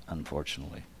lot,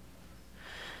 unfortunately.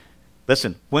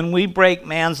 Listen, when we break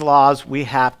man's laws, we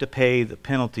have to pay the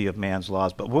penalty of man's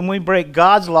laws. But when we break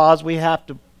God's laws, we have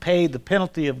to pay the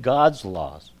penalty of God's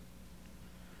laws.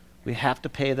 We have to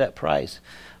pay that price.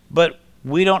 But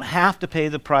we don't have to pay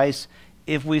the price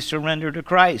if we surrender to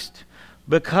Christ,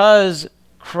 because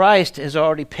Christ has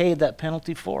already paid that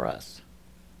penalty for us.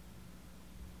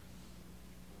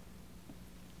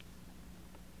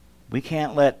 He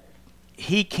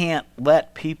can't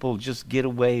let people just get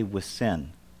away with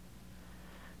sin.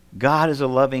 God is a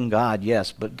loving God,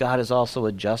 yes, but God is also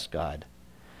a just God.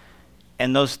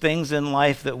 And those things in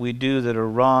life that we do that are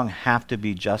wrong have to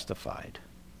be justified.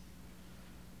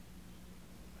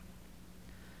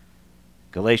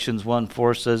 Galatians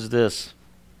 1:4 says this,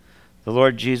 "The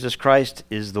Lord Jesus Christ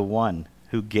is the one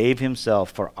who gave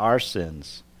himself for our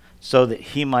sins so that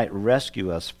he might rescue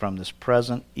us from this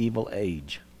present evil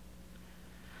age.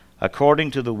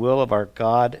 According to the will of our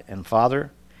God and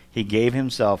Father, he gave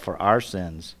himself for our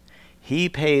sins. He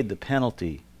paid the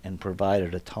penalty and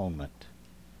provided atonement."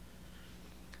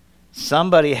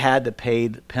 Somebody had to pay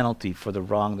the penalty for the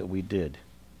wrong that we did.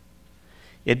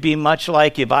 It'd be much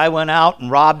like if I went out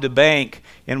and robbed a bank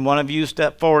and one of you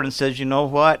stepped forward and says, "You know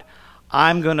what?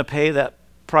 I'm going to pay that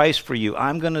price for you.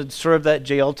 I'm going to serve that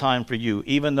jail time for you,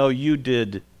 even though you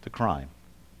did the crime."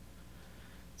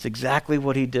 It's exactly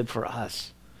what he did for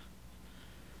us.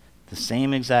 The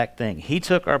same exact thing. He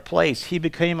took our place. He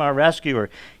became our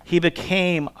rescuer. He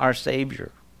became our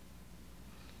Savior.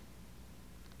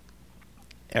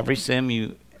 Every sin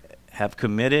you have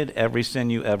committed, every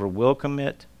sin you ever will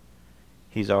commit,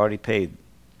 he's already paid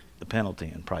the penalty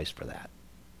and price for that.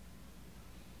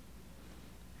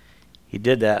 He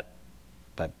did that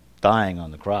by dying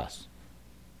on the cross.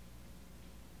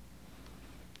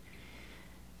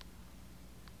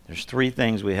 There's three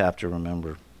things we have to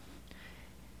remember.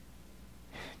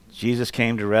 Jesus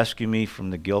came to rescue me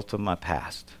from the guilt of my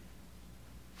past.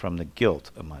 From the guilt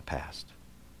of my past.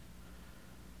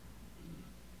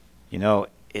 You know,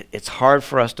 it's hard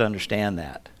for us to understand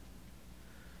that.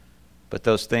 But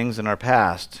those things in our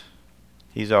past,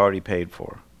 he's already paid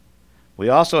for. We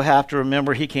also have to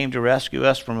remember he came to rescue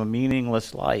us from a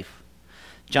meaningless life.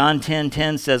 John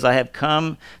 10:10 says, "I have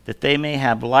come that they may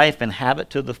have life and have it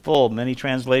to the full." Many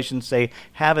translations say,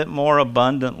 have it more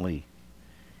abundantly.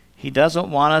 He doesn't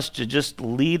want us to just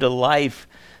lead a life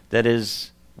that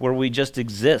is where we just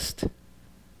exist.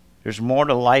 There's more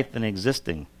to life than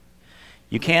existing.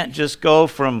 You can't just go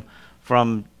from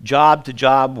job to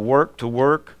job, work to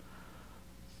work,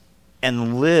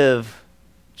 and live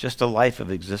just a life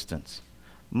of existence.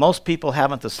 Most people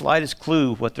haven't the slightest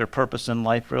clue what their purpose in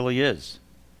life really is.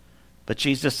 But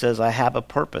Jesus says, I have a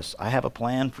purpose. I have a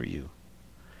plan for you.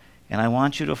 And I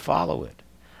want you to follow it.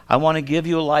 I want to give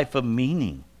you a life of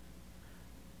meaning.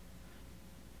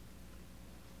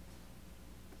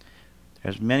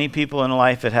 There's many people in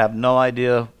life that have no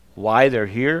idea why they're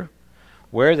here,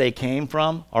 where they came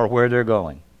from, or where they're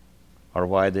going, or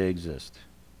why they exist.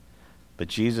 But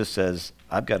Jesus says,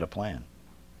 I've got a plan.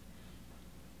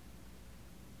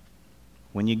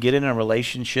 When you get in a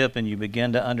relationship and you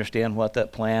begin to understand what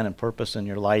that plan and purpose in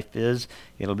your life is,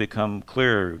 it'll become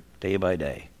clearer day by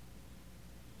day.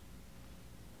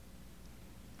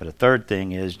 But a third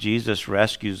thing is Jesus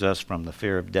rescues us from the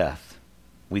fear of death.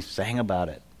 We sang about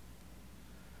it.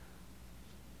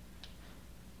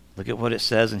 Look at what it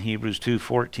says in Hebrews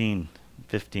 2:14,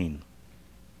 15.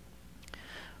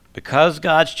 Because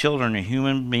God's children are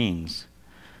human beings,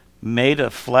 made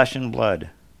of flesh and blood,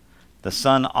 the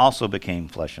Son also became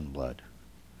flesh and blood.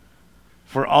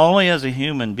 For only as a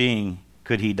human being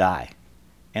could he die,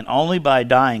 and only by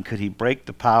dying could he break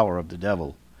the power of the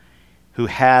devil, who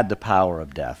had the power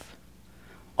of death.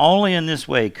 Only in this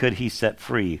way could he set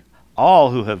free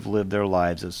all who have lived their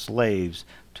lives as slaves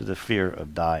to the fear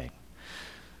of dying.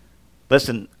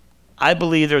 Listen, I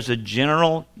believe there's a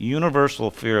general,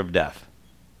 universal fear of death.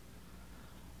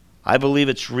 I believe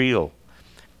it's real.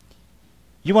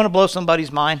 You want to blow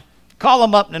somebody's mind? Call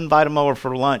them up and invite them over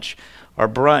for lunch or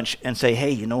brunch and say,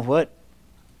 hey, you know what?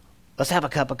 Let's have a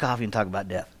cup of coffee and talk about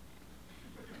death.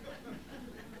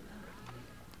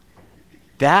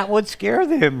 That would scare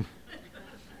them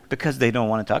because they don't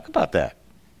want to talk about that.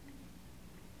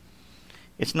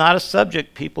 It's not a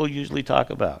subject people usually talk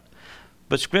about.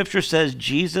 But Scripture says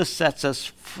Jesus sets us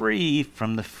free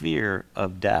from the fear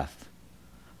of death.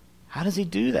 How does he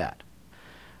do that?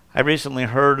 I recently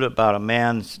heard about a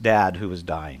man's dad who was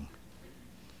dying.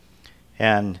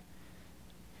 And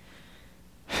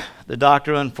the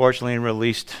doctor unfortunately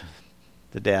released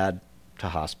the dad to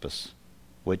hospice,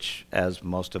 which, as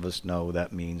most of us know,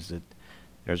 that means that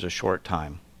there's a short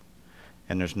time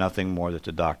and there's nothing more that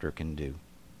the doctor can do.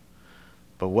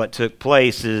 But what took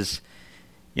place is,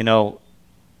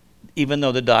 even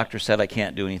though the doctor said I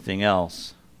can't do anything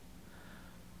else,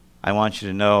 I want you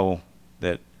to know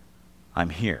that I'm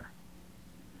here.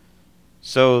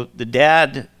 So the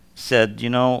dad said,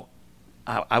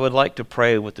 I would like to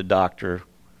pray with the doctor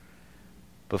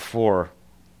before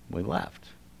we left.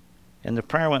 And the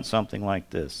prayer went something like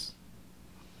this.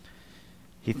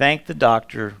 He thanked the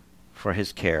doctor for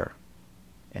his care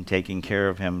and taking care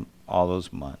of him all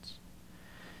those months.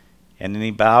 And then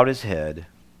he bowed his head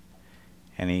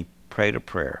and he prayed a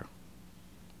prayer.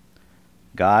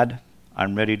 God,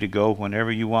 I'm ready to go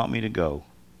whenever you want me to go.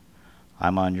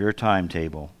 I'm on your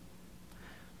timetable.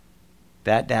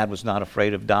 That dad was not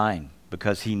afraid of dying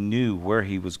because he knew where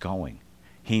he was going.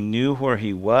 He knew where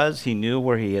he was, he knew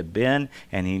where he had been,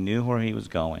 and he knew where he was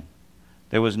going.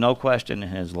 There was no question in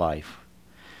his life.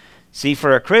 See,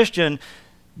 for a Christian,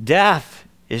 death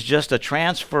is just a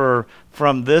transfer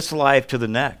from this life to the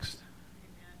next.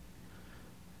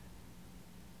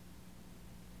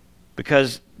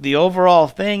 Because the overall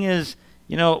thing is,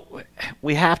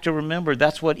 we have to remember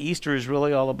that's what Easter is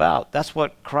really all about. That's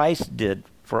what Christ did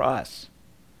for us.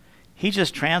 He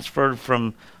just transferred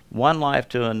from one life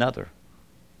to another.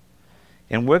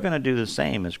 And we're going to do the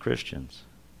same as Christians.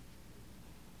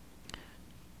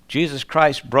 Jesus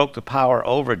Christ broke the power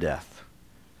over death.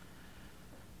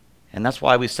 And that's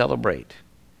why we celebrate.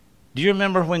 Do you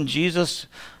remember when Jesus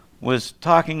was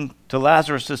talking to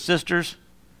Lazarus' sisters?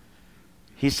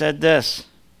 He said this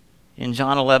in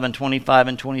John 11:25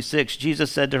 and 26.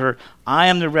 Jesus said to her, I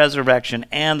am the resurrection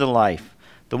and the life.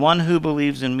 The one who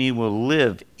believes in me will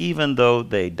live even though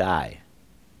they die.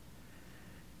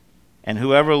 And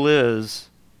whoever lives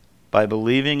by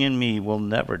believing in me will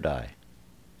never die.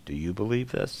 Do you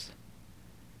believe this?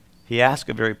 He asked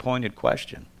a very pointed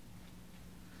question.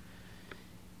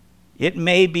 It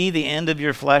may be the end of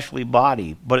your fleshly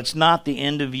body, but it's not the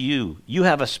end of you. You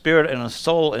have a spirit and a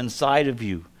soul inside of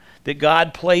you that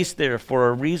God placed there for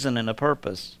a reason and a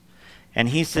purpose. And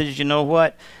he says, you know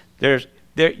what?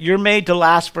 You're made to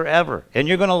last forever. And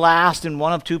you're going to last in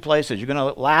one of two places. You're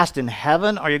going to last in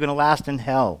heaven or you're going to last in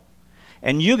hell.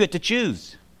 And you get to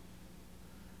choose.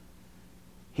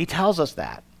 He tells us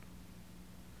that.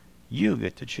 You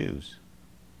get to choose.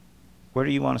 Where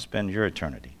do you want to spend your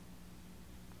eternity?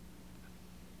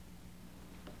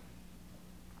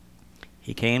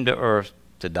 He came to earth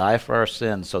to die for our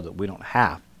sins so that we don't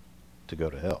have to go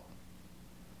to hell.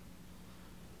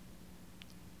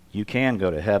 You can go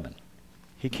to heaven.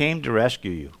 He came to rescue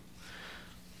you.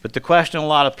 But the question a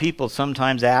lot of people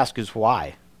sometimes ask is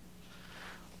why?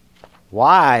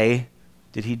 Why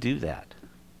did he do that?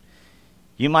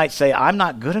 You might say, I'm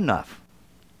not good enough,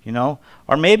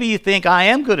 or maybe you think I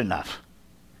am good enough.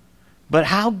 But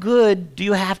how good do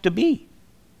you have to be?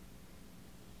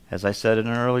 As I said in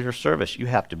an earlier service, you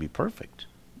have to be perfect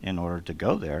in order to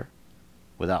go there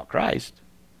without Christ.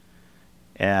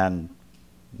 And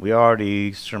we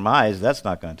already surmised that's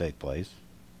not going to take place.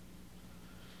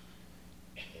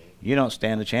 You don't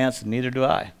stand a chance, and neither do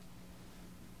I.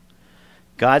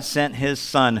 God sent his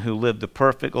Son who lived a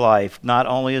perfect life, not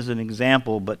only as an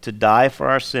example, but to die for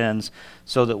our sins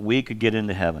so that we could get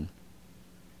into heaven.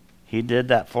 He did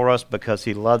that for us because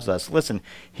he loves us. Listen,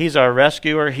 he's our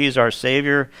rescuer. He's our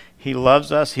Savior. He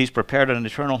loves us. He's prepared an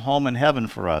eternal home in heaven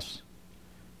for us.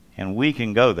 And we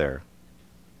can go there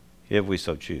if we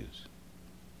so choose.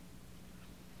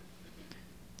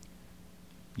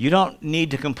 You don't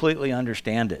need to completely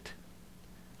understand it.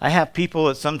 I have people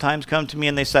that sometimes come to me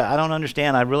and they say, I don't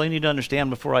understand. I really need to understand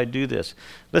before I do this.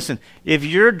 Listen, if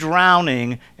you're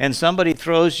drowning and somebody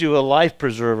throws you a life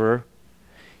preserver,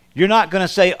 you're not going to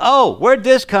say, oh, where'd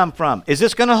this come from? Is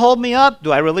this going to hold me up?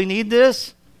 Do I really need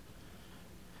this?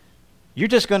 You're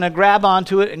just going to grab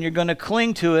onto it and you're going to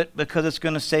cling to it because it's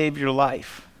going to save your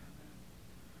life.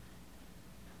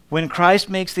 When Christ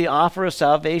makes the offer of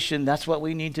salvation, that's what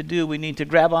we need to do. We need to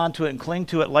grab onto it and cling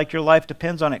to it like your life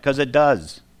depends on it, because it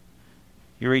does.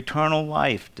 Your eternal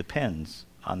life depends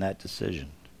on that decision.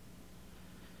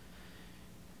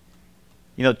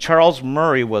 Charles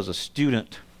Murray was a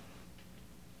student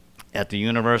at the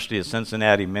University of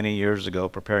Cincinnati many years ago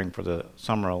preparing for the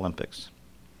Summer Olympics.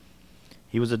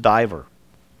 He was a diver.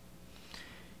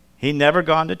 He'd never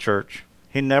gone to church.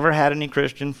 He never had any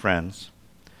Christian friends.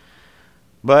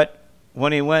 But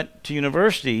when he went to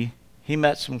university, he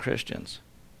met some Christians.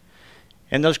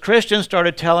 And those Christians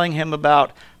started telling him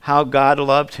about how God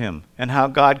loved him and how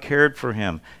God cared for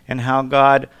him and how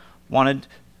God wanted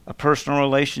a personal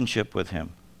relationship with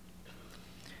him.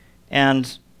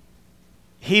 And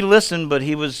he listened, but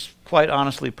he was quite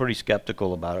honestly pretty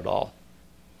skeptical about it all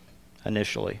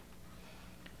initially.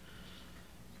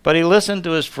 But he listened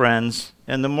to his friends,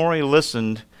 and the more he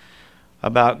listened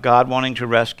about God wanting to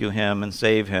rescue him and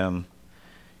save him,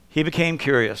 he became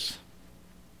curious.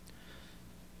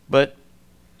 But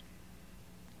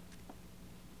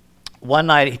one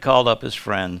night he called up his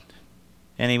friend,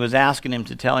 and he was asking him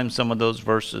to tell him some of those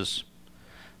verses.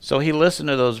 So he listened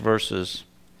to those verses.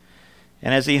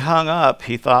 And as he hung up,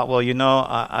 he thought, well,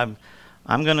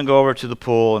 I'm going to go over to the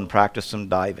pool and practice some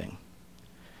diving.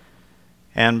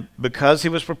 And because he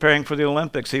was preparing for the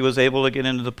Olympics, he was able to get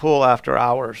into the pool after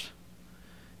hours.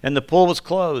 And the pool was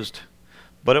closed,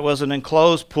 but it was an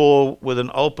enclosed pool with an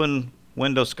open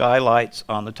window skylights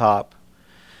on the top.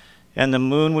 And the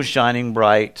moon was shining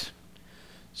bright.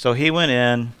 So he went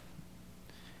in,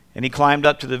 and he climbed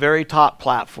up to the very top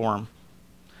platform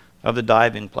of the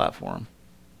diving platform.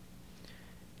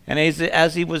 And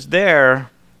as he was there,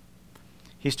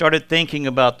 he started thinking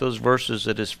about those verses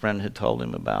that his friend had told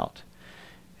him about.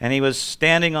 And he was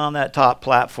standing on that top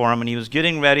platform, and he was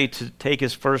getting ready to take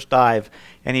his first dive.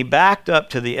 And he backed up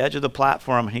to the edge of the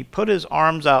platform, and he put his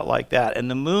arms out like that. And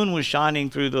the moon was shining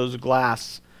through those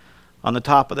glass on the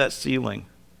top of that ceiling.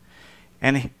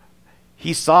 And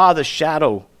he saw the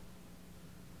shadow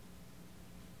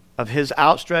of his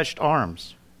outstretched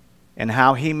arms and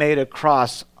how he made a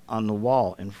cross on the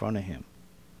wall in front of him.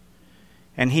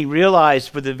 And he realized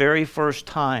for the very first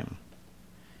time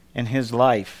in his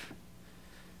life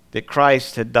that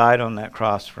Christ had died on that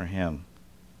cross for him.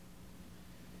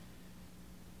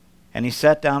 And he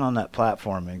sat down on that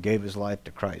platform and gave his life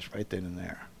to Christ right then and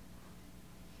there.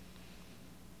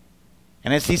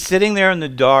 And as he's sitting there in the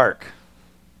dark,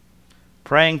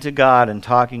 praying to God and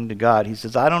talking to God, he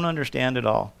says, I don't understand it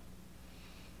all,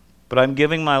 but I'm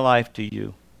giving my life to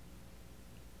you.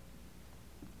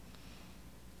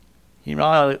 He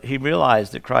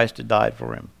realized that Christ had died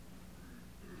for him.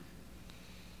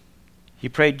 He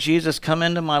prayed, Jesus, come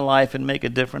into my life and make a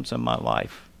difference in my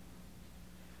life.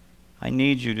 I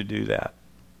need you to do that.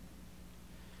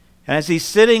 And as he's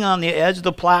sitting on the edge of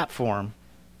the platform,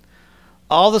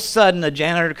 all of a sudden the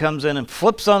janitor comes in and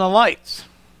flips on the lights.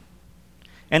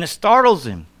 And it startles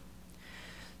him.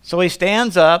 So he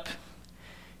stands up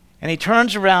and he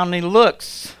turns around and he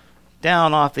looks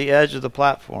down off the edge of the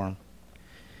platform.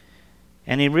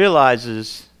 And he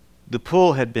realizes the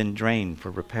pool had been drained for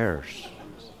repairs.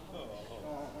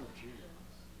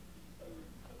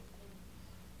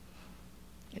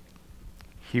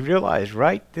 He realized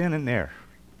right then and there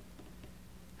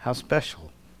how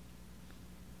special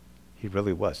he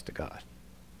really was to God.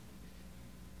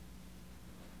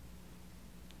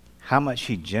 How much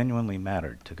he genuinely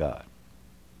mattered to God.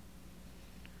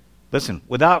 Listen,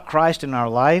 without Christ in our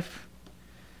life,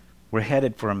 we're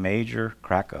headed for a major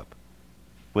crack-up.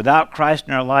 Without Christ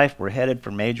in our life, we're headed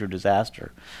for major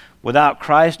disaster. Without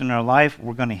Christ in our life,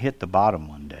 we're going to hit the bottom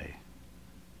one day.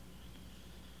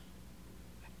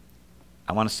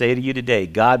 I want to say to you today,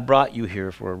 God brought you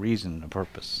here for a reason and a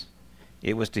purpose.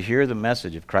 It was to hear the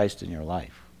message of Christ in your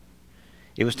life.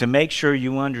 It was to make sure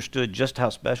you understood just how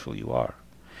special you are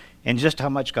and just how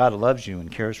much God loves you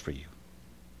and cares for you.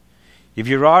 If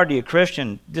you're already a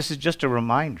Christian, this is just a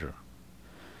reminder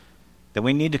that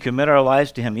we need to commit our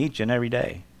lives to Him each and every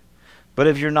day. But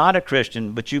if you're not a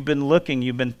Christian, but you've been looking,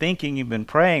 you've been thinking, you've been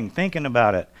praying, thinking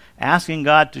about it, asking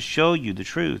God to show you the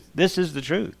truth, this is the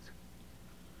truth.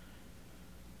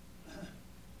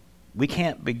 We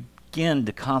can't begin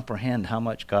to comprehend how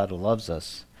much God loves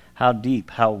us, how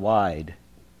deep, how wide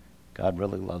God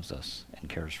really loves us and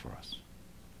cares for us.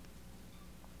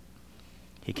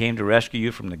 He came to rescue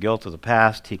you from the guilt of the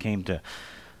past. He came to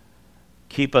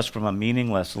keep us from a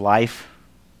meaningless life.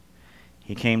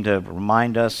 He came to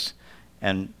remind us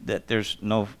and that there's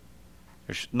no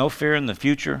fear in the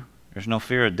future. There's no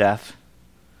fear of death.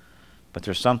 But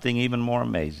there's something even more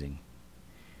amazing.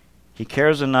 He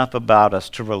cares enough about us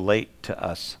to relate to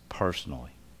us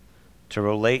personally, to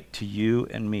relate to you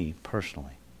and me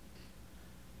personally.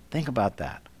 Think about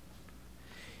that.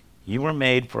 You were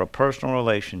made for a personal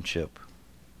relationship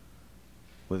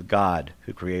with God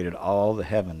who created all the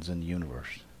heavens and the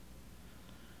universe.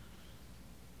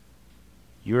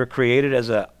 You were created as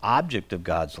an object of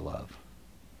God's love,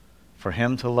 for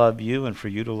Him to love you and for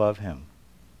you to love Him.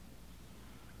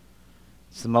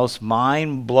 It's the most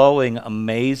mind-blowing,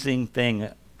 amazing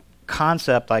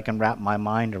concept I can wrap my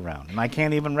mind around. And I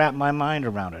can't even wrap my mind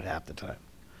around it half the time.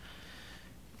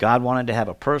 God wanted to have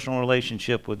a personal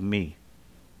relationship with me.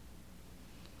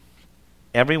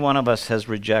 Every one of us has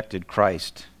rejected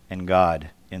Christ and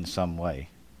God in some way.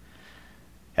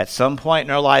 At some point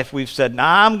in our life, we've said,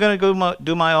 I'm going to go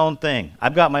do my own thing.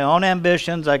 I've got my own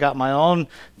ambitions. I got my own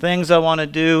things I want to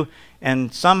do.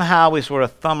 And somehow we sort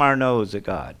of thumb our nose at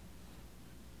God.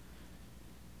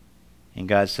 And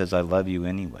God says, I love you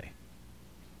anyway.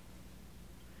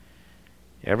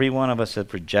 Every one of us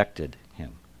have rejected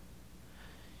Him.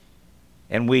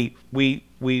 And we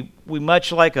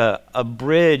much like a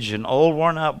bridge, an old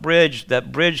worn out bridge,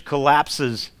 that bridge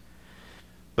collapses.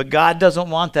 But God doesn't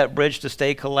want that bridge to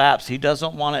stay collapsed. He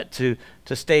doesn't want it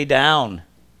to stay down.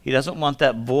 He doesn't want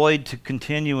that void to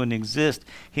continue and exist.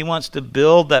 He wants to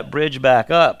build that bridge back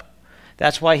up.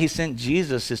 That's why He sent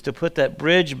Jesus, is to put that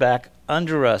bridge back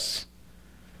under us.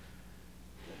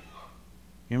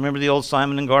 You remember the old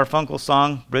Simon and Garfunkel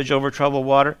song, Bridge Over Troubled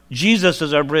Water? Jesus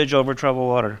is our bridge over troubled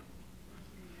water.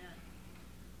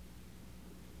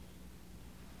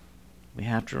 We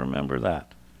have to remember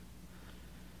that.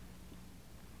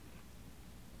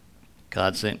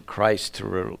 God sent Christ to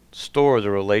restore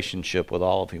the relationship with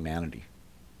all of humanity.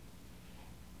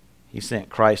 He sent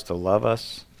Christ to love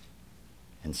us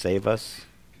and save us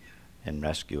and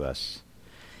rescue us.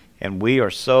 And we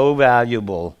are so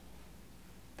valuable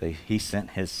that He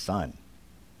sent His Son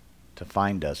to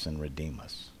find us and redeem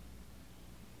us.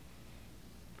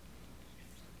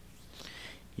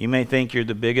 You may think you're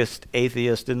the biggest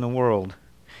atheist in the world.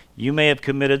 You may have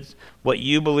committed what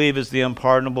you believe is the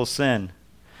unpardonable sin.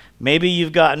 Maybe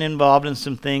you've gotten involved in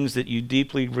some things that you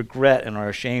deeply regret and are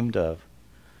ashamed of.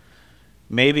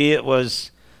 Maybe it was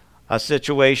a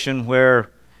situation where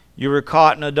you were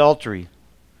caught in adultery,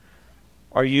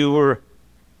 or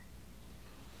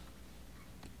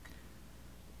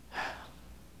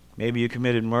maybe you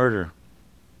committed murder.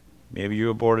 Maybe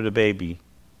you aborted a baby.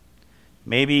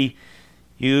 Maybe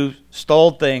you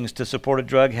stole things to support a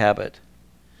drug habit.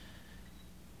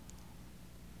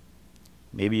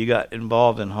 Maybe you got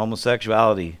involved in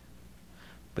homosexuality.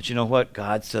 But you know what?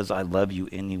 God says, I love you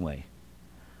anyway.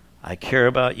 I care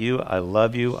about you. I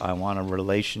love you. I want a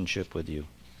relationship with you.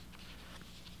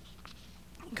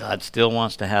 God still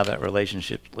wants to have that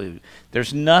relationship with you.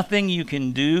 There's nothing you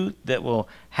can do that will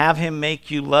have Him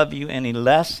make you love you any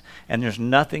less, and there's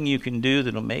nothing you can do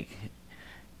that will make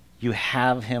you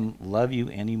have Him love you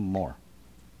any more.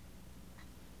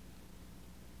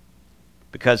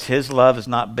 Because His love is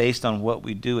not based on what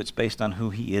we do, it's based on who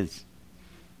He is.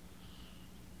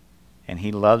 And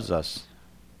He loves us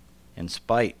in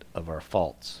spite of our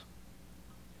faults.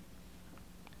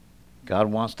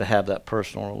 God wants to have that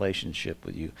personal relationship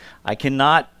with you. I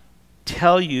cannot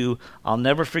tell you, I'll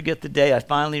never forget the day I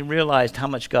finally realized how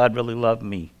much God really loved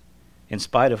me in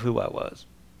spite of who I was.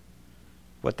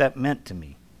 What that meant to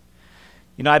me.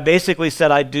 You know, I basically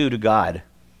said I do to God.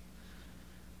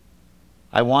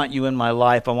 I want you in my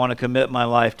life. I want to commit my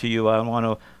life to you. I want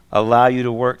to allow you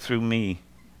to work through me,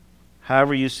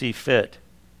 however you see fit.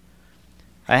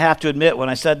 I have to admit, when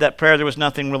I said that prayer, there was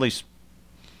nothing really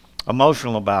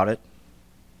emotional about it.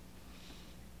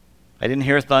 I didn't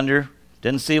hear thunder,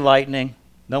 didn't see lightning.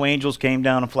 No angels came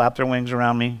down and flapped their wings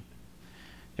around me.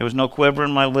 There was no quiver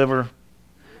in my liver.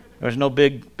 There was no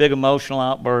big emotional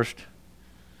outburst.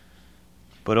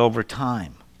 But over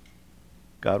time,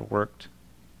 God worked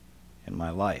in my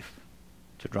life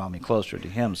to draw me closer to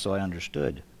Him, so I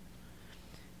understood.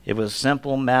 It was a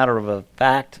simple matter of a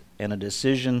fact and a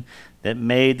decision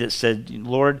that said,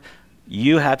 Lord,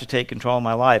 you have to take control of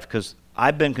my life because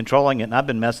I've been controlling it and I've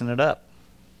been messing it up.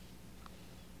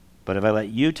 But if I let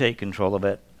you take control of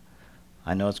it,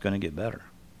 I know it's going to get better.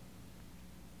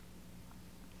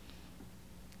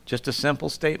 Just a simple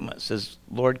statement. It says,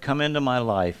 Lord, come into my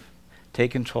life,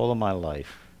 take control of my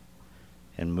life,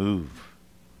 and move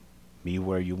me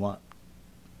where you want.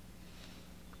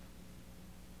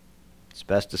 It's the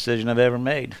best decision I've ever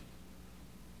made.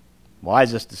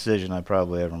 Wisest decision I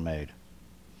probably ever made.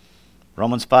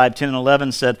 Romans 5:10 and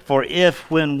 11 said, for if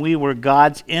when we were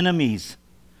God's enemies,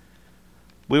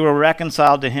 we were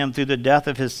reconciled to Him through the death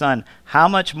of His Son, how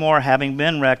much more, having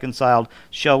been reconciled,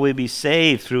 shall we be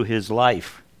saved through His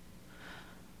life?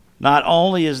 Not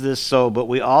only is this so, but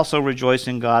we also rejoice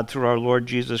in God through our Lord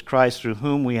Jesus Christ, through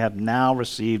whom we have now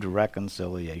received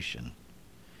reconciliation.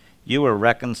 You are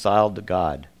reconciled to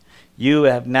God. You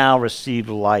have now received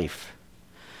life.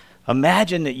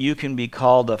 Imagine that you can be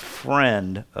called a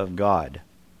friend of God.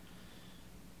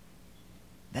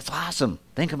 That's awesome.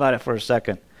 Think about it for a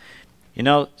second. You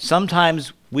know,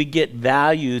 sometimes we get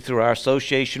value through our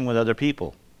association with other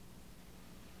people.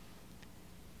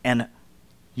 And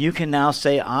you can now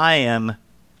say, I am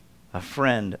a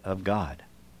friend of God.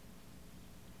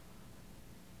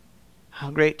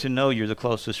 How great to know you're the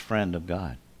closest friend of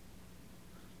God.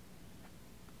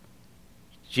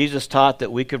 Jesus taught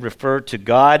that we could refer to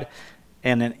God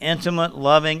in an intimate,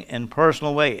 loving, and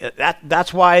personal way.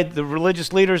 That's why the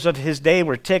religious leaders of his day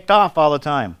were ticked off all the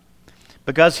time.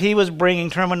 Because he was bringing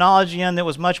terminology in that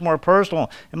was much more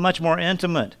personal and much more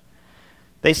intimate.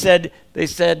 They said,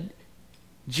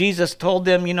 Jesus told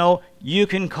them, you know, you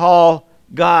can call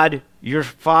God your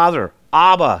Father,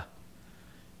 Abba.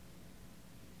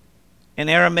 In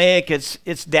Aramaic,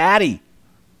 it's Daddy.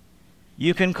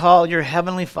 You can call your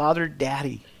Heavenly Father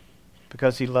Daddy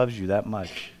because He loves you that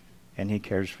much and He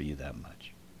cares for you that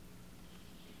much.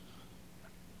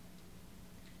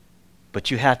 But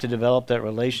you have to develop that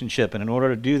relationship, and in order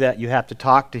to do that, you have to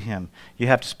talk to Him. You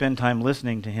have to spend time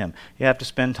listening to Him. You have to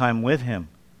spend time with Him.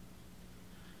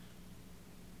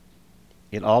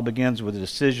 It all begins with a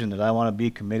decision that I want to be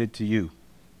committed to you.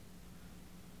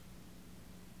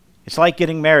 It's like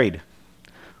getting married.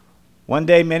 One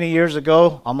day, many years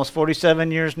ago, almost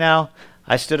 47 years now,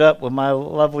 I stood up with my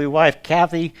lovely wife,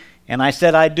 Kathy, and I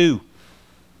said, I do,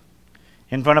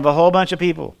 in front of a whole bunch of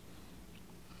people.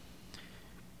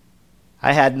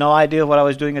 I had no idea what I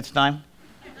was doing at the time.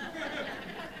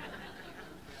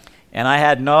 And I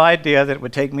had no idea that it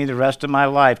would take me the rest of my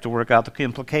life to work out the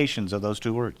implications of those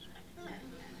two words.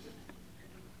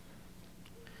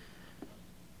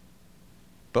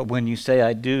 But when you say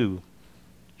I do,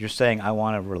 you're saying I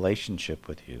want a relationship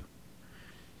with you.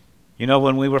 You know,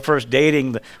 when we were first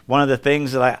dating, one of the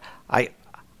things that I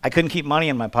couldn't keep money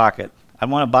in my pocket. I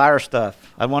want to buy her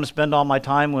stuff. I want to spend all my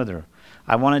time with her.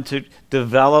 I wanted to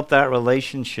develop that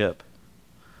relationship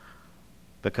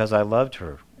because I loved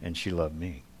her and she loved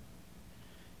me.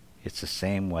 It's the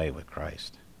same way with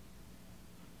Christ.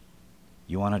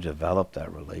 You want to develop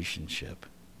that relationship.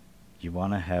 You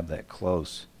want to have that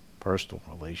close personal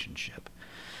relationship.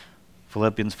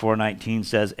 Philippians 4:19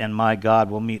 says, and my God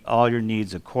will meet all your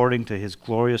needs according to His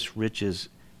glorious riches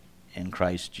in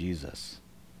Christ Jesus.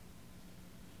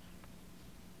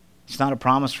 It's not a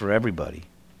promise for everybody.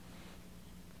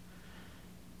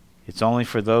 It's only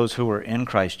for those who are in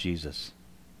Christ Jesus.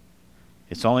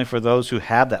 It's only for those who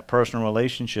have that personal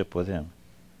relationship with Him.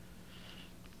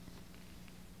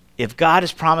 If God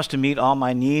has promised to meet all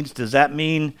my needs, does that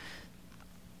mean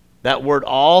that word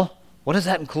all? What does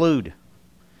that include?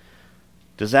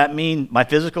 Does that mean my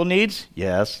physical needs?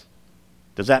 Yes.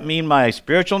 Does that mean my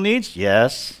spiritual needs?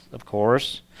 Yes, of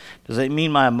course. Does it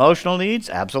mean my emotional needs?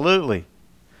 Absolutely.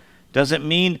 Does it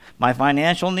mean my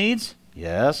financial needs?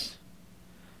 Yes.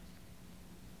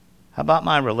 How about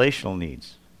my relational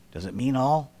needs? Does it mean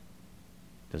all?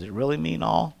 Does it really mean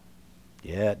all?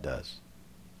 Yeah, it does.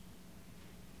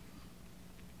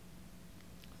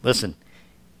 Listen,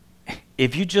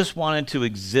 if you just wanted to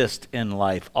exist in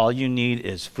life, all you need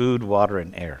is food, water,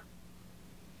 and air.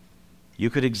 You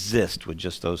could exist with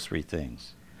just those three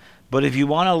things. But if you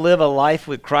want to live a life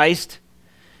with Christ,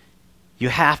 you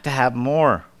have to have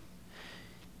more.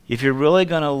 If you're really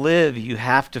going to live, you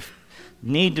have to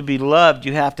need to be loved.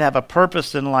 You have to have a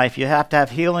purpose in life. You have to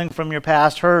have healing from your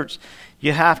past hurts.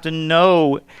 You have to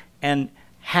know and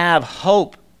have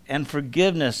hope and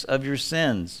forgiveness of your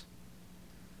sins.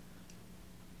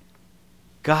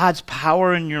 God's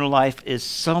power in your life is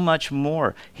so much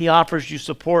more. He offers you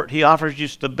support. He offers you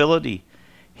stability.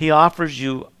 He offers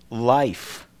you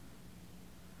life,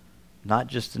 not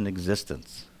just an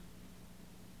existence.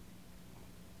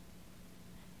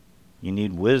 You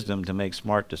need wisdom to make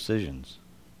smart decisions.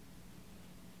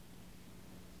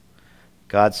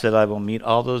 God said, I will meet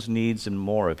all those needs and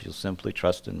more if you'll simply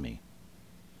trust in me.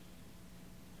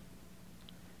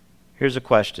 Here's a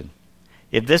question.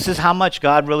 If this is how much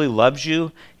God really loves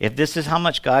you, if this is how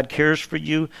much God cares for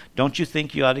you, don't you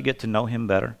think you ought to get to know him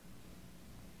better?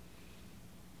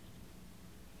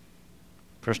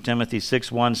 1 Timothy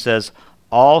 6:1 says,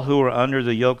 all who are under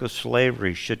the yoke of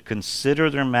slavery should consider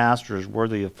their masters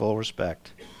worthy of full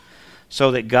respect,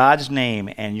 so that God's name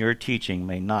and your teaching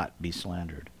may not be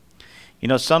slandered. You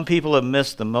know, some people have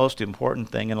missed the most important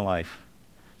thing in life.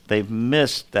 They've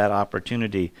missed that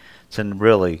opportunity to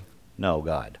really know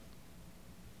God.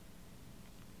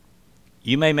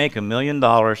 You may make $1 million.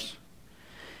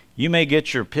 You may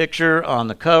get your picture on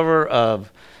the cover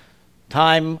of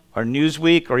Time or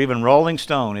Newsweek or even Rolling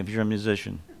Stone if you're a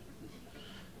musician.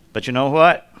 But you know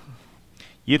what?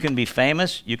 You can be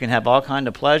famous. You can have all kind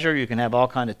of pleasure. You can have all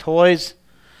kind of toys.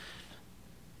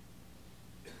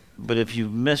 But if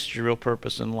you've missed your real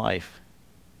purpose in life,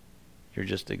 you're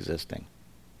just existing.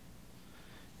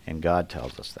 And God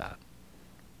tells us that.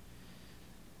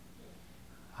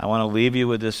 I want to leave you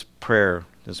with this prayer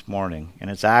this morning, and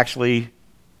it's actually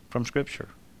from Scripture.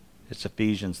 It's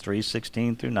Ephesians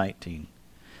 3:16 through 19.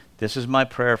 This is my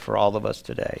prayer for all of us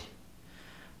today.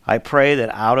 I pray that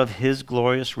out of his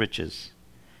glorious riches,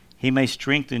 he may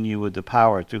strengthen you with the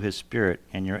power through his Spirit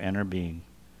in your inner being,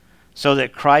 so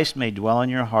that Christ may dwell in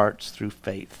your hearts through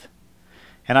faith.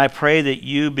 And I pray that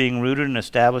you, being rooted and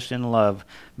established in love,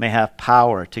 may have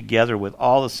power, together with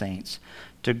all the saints,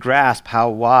 to grasp how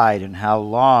wide and how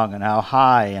long and how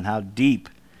high and how deep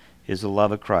is the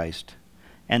love of Christ,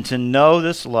 and to know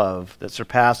this love that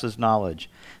surpasses knowledge,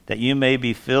 that you may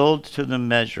be filled to the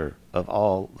measure of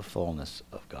all the fullness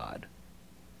of God.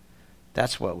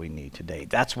 That's what we need today.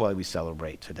 That's why we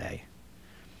celebrate today.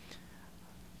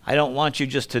 I don't want you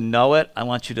just to know it. I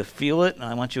want you to feel it, and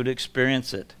I want you to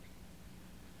experience it.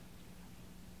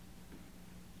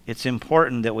 It's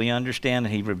important that we understand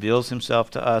that he reveals himself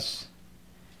to us.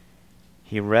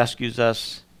 He rescues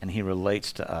us, and he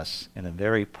relates to us in a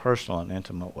very personal and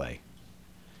intimate way.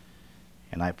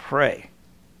 And I pray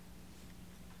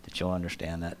that you'll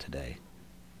understand that today.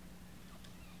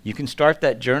 You can start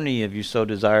that journey if you so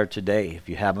desire today, if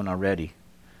you haven't already,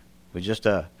 with just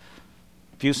a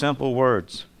few simple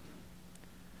words.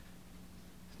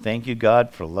 Thank you,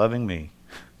 God, for loving me.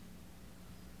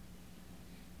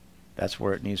 That's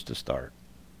where it needs to start.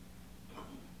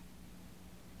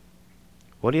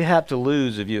 What do you have to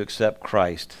lose if you accept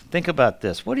Christ? Think about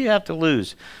this. What do you have to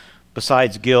lose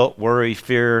besides guilt, worry,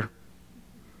 fear,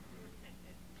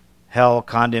 hell,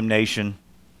 condemnation?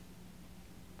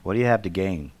 What do you have to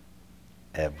gain?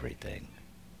 Everything.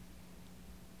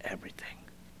 Everything.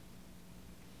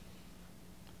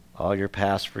 All your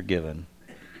past forgiven,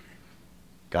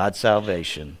 God's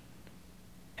salvation,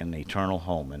 and an eternal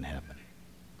home in heaven.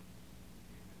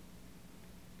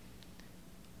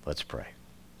 Let's pray.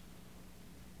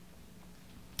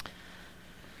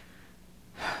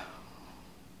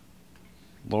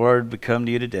 Lord, we come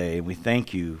to you today, and we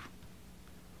thank you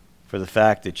for the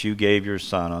fact that you gave your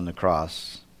Son on the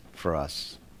cross for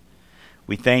us.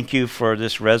 We thank you for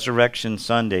this Resurrection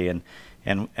Sunday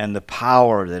and the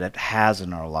power that it has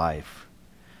in our life.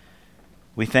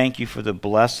 We thank you for the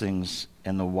blessings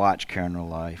and the watch care in our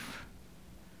life.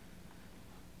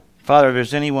 Father, if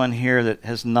there's anyone here that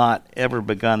has not ever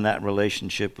begun that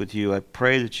relationship with you, I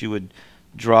pray that you would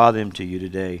draw them to you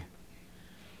today.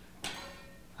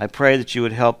 I pray that you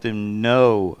would help them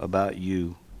know about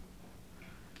you.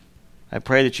 I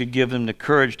pray that you give them the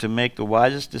courage to make the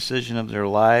wisest decision of their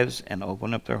lives and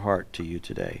open up their heart to you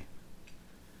today.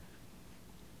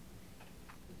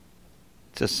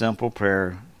 It's a simple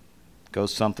prayer. It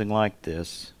goes something like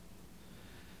this.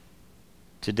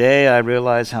 Today I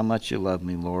realize how much you love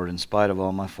me, Lord, in spite of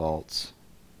all my faults.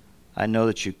 I know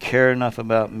that you care enough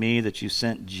about me that you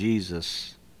sent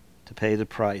Jesus to pay the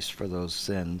price for those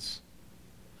sins.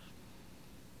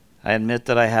 I admit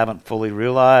that I haven't fully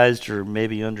realized or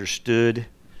maybe understood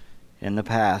in the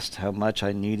past how much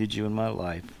I needed you in my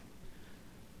life.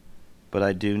 but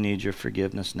I do need your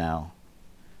forgiveness now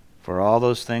for all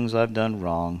those things I've done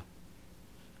wrong.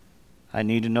 I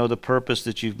need to know the purpose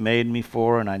that you've made me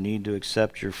for, and I need to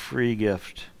accept your free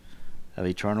gift of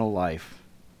eternal life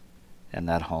and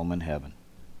that home in heaven.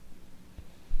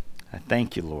 I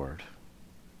thank you, Lord,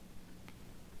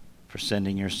 for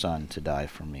sending your Son to die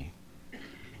for me.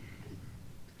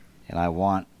 And I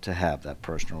want to have that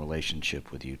personal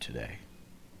relationship with you today.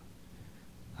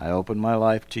 I open my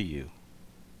life to you,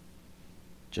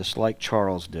 just like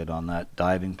Charles did on that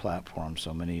diving platform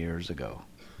so many years ago.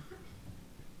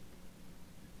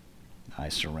 I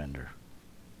surrender.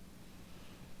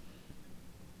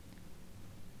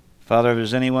 Father, if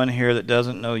there's anyone here that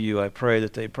doesn't know you, I pray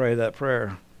that they pray that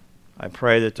prayer. I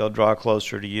pray that they'll draw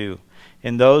closer to you.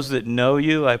 And those that know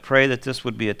you, I pray that this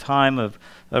would be a time of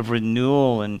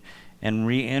renewal and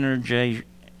re-energizing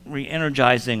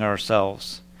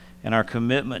ourselves and our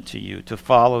commitment to you, to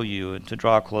follow you and to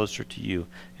draw closer to you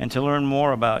and to learn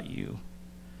more about you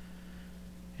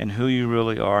and who you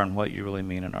really are and what you really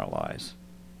mean in our lives.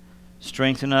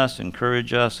 Strengthen us,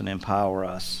 encourage us, and empower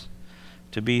us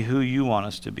to be who you want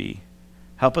us to be.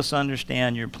 Help us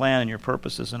understand your plan and your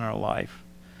purposes in our life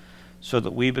so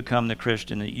that we become the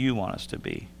Christian that you want us to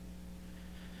be,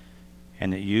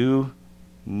 and that you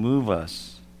move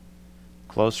us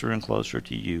closer and closer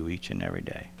to you each and every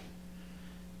day.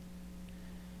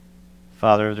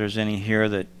 Father, if there's any here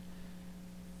that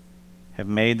have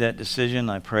made that decision,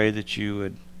 I pray that you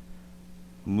would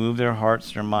move their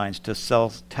hearts, their minds to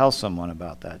tell someone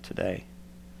about that today.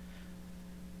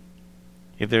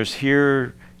 If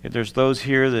there's those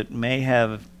here that may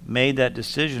have made that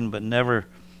decision but never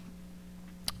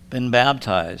been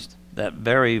baptized, that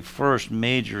very first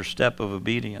major step of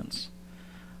obedience,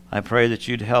 I pray that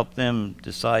you'd help them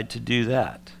decide to do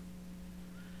that.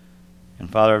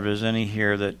 And Father, if there's any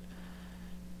here that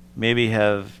maybe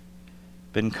have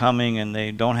been coming and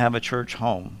they don't have a church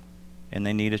home and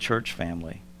they need a church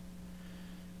family,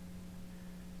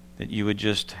 that you would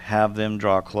just have them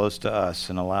draw close to us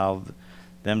and allow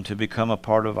them to become a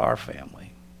part of our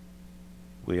family.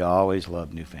 We always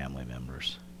love new family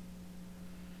members.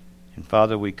 And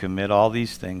Father, we commit all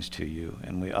these things to you,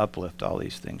 and we uplift all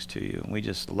these things to you. And we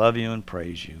just love you and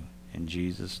praise you. In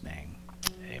Jesus' name,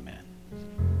 amen.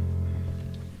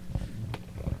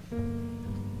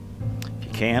 If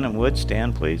you can and would,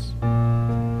 stand, please.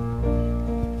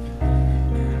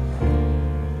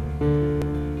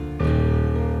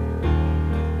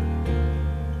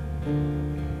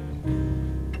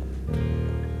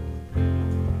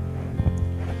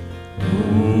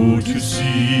 To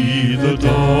see the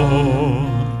dawn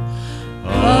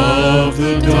of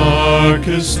the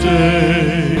darkest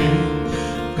day,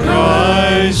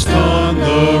 Christ on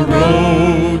the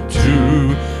road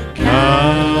to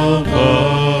Calvary,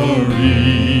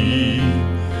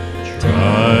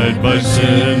 tried by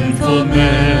sinful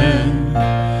men,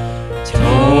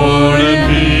 torn and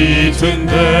beaten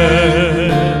there,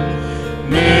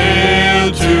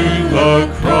 nailed to the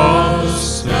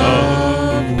cross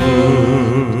of wood.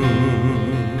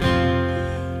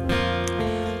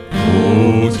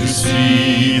 To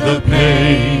see the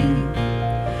pain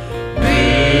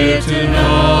written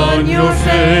on your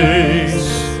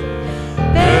face,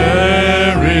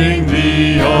 bearing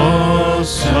the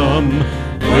awesome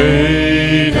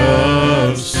weight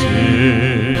of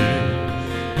sin,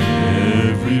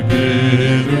 every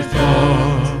bitter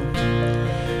thought,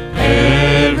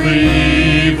 every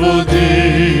evil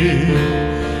deed,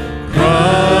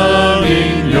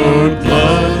 crowning your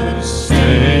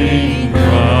blood-stained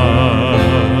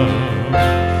crown.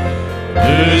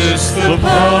 This the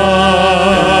power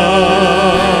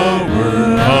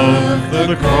of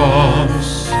the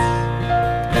cross.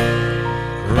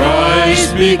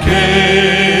 Christ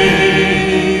became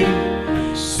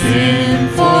sin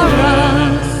for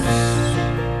us,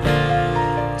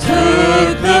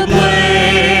 took the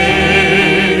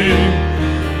blame,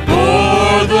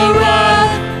 bore the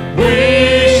wrath.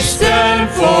 We stand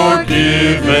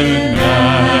forgiven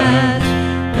at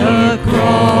the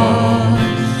cross.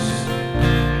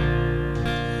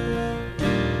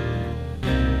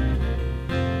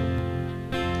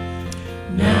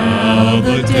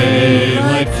 The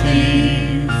daylight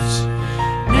flees,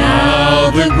 now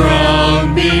the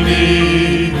ground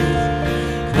beneath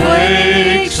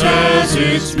quakes as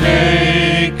its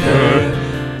maker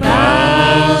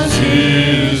bows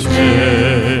his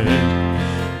head.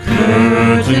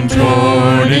 Curtain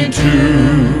torn in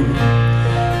two,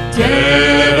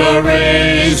 dead are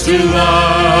raised to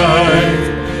life,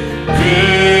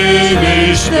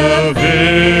 finish the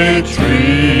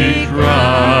victory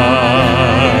cry.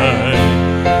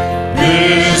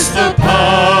 The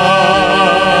power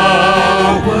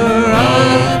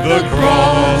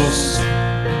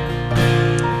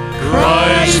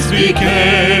became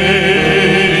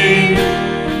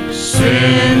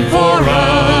sin for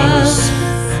us,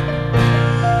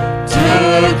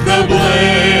 took the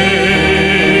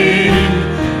blame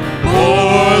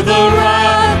for the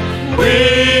wrath.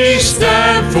 We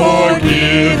stand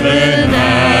forgiven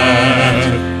at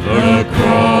the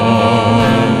cross.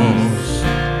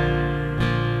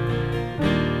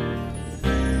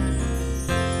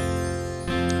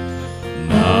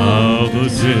 Now the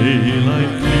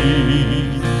daylight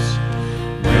gleams,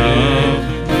 now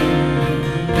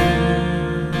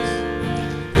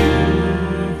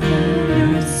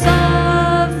Your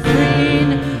suffering,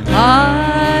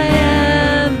 I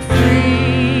am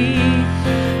free.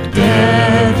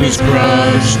 death is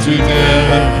crushed to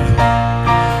death.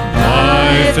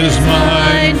 Life is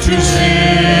mine to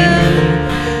sing.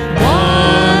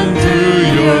 Won through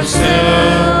your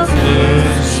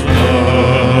selfless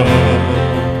love.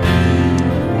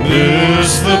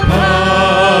 This the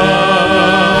power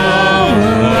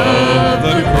of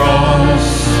the cross.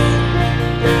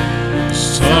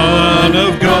 Son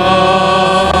of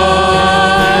God,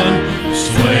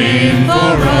 slain for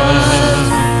us.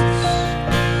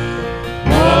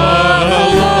 What a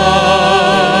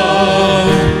love,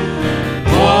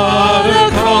 what a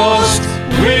cost.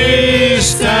 We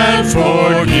stand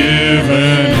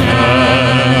forgiven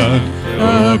at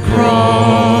the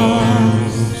cross.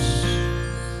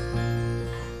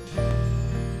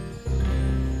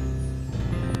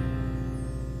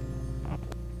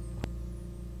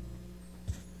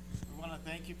 We want to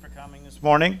thank you for coming this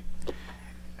morning.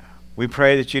 We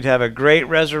pray that you'd have a great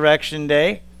resurrection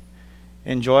day.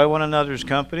 Enjoy one another's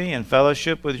company and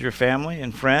fellowship with your family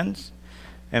and friends.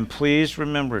 And please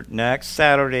remember, next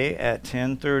Saturday at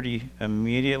 10:30,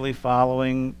 immediately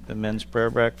following the men's prayer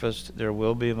breakfast, there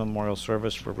will be a memorial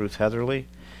service for Ruth Heatherly.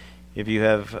 If you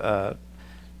have,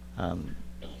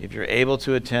 if you're able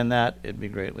to attend that, it'd be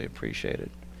greatly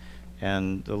appreciated.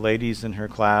 And the ladies in her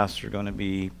class are going to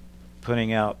be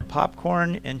putting out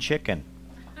popcorn and chicken.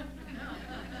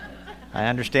 I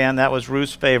understand that was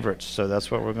Ruth's favorites, so that's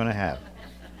what we're going to have.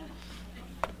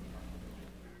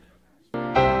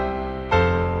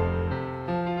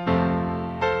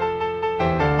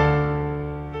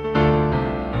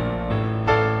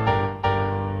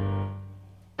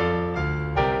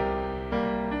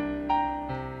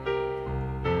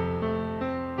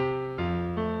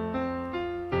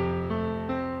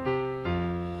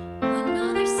 When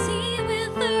others see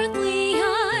with earthly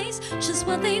eyes just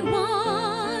what they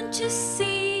want to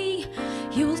see,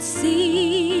 you'll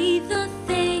see the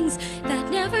things that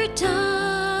never die.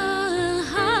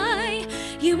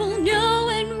 You will know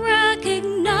and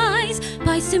recognize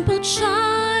by simple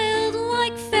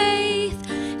childlike faith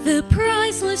the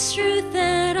priceless truth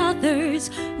that others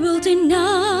will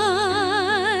deny.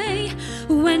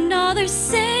 When others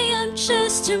say I'm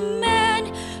just a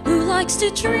man who likes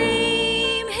to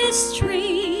dream his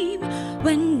dream,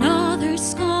 when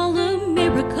others call a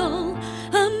miracle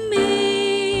a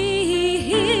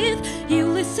myth, you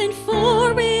listen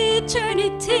for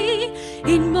eternity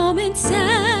in moments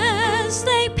as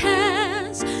they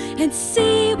pass and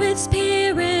see with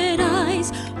spirit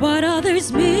eyes what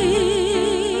others miss.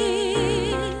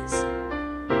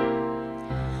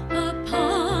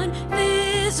 Upon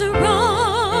this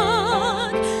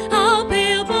rock I'll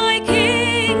build my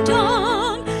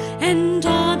kingdom, and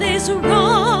on this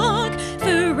rock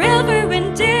forever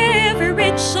and ever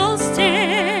it shall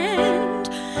stand,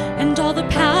 and all the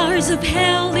powers of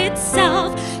hell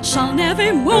itself shall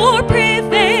never more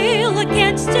prevail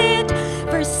against it,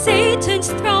 for Satan's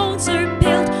thrones are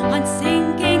built on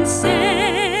sinking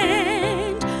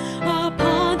sand.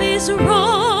 Upon this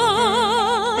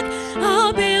rock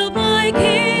I'll build my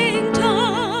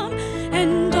kingdom,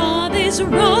 and on this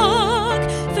rock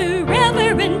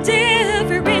forever and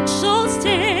ever it shall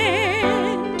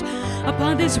stand.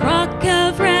 Upon this rock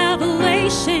of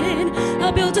revelation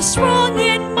I'll build a strong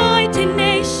and mighty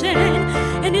nation,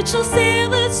 and it shall sail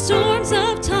the storms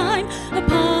of time.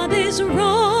 Upon this rock,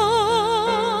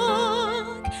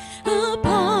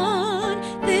 upon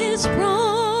this rock.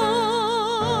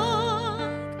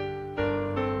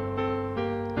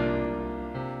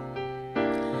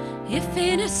 If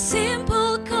in a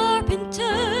simple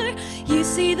carpenter you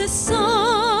see the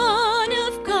Son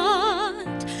of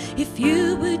God, if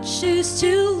you would choose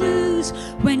to lose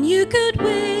when you could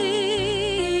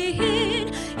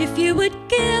win, if you would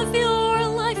give your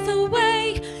life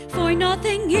away for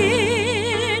nothing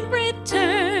in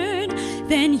return,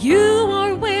 then you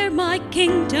are where my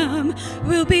kingdom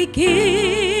will begin.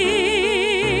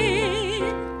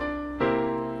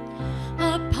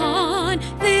 Upon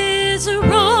this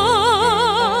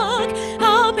rock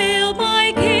I'll build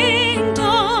my kingdom,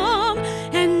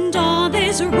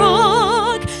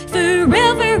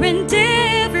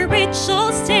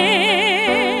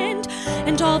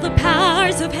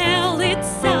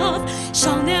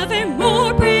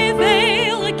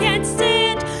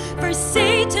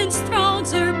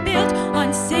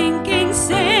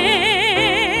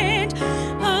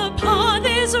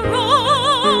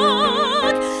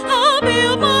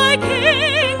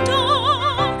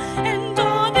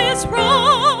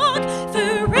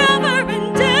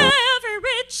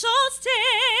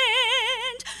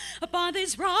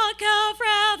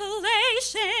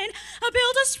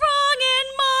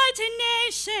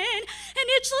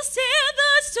 it shall stand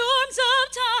the storms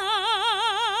of time.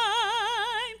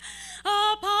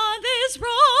 Upon this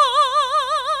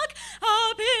rock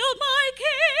I'll build my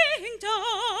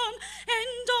kingdom,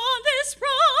 and on this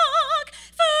rock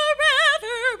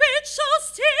forever it shall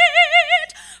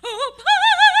stand.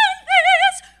 Upon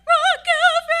this rock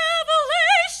of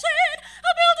revelation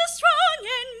I'll build a strong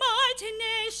and mighty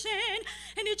nation,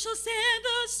 and it shall stand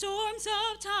the storms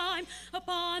of time.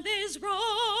 Upon this rock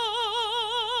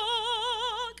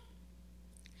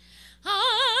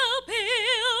I'll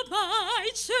build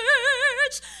my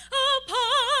church,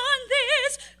 upon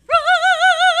this rock,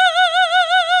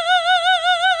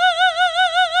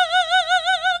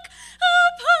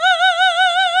 upon this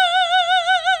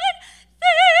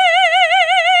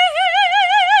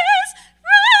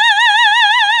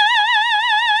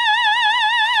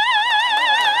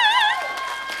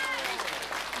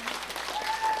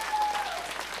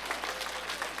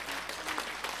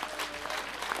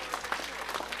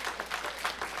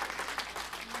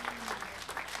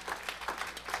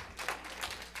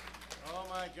Oh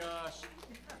my gosh.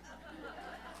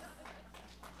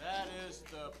 That is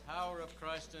the power of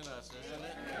Christ in us, isn't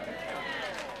it?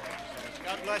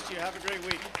 God bless you. Have a great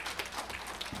week.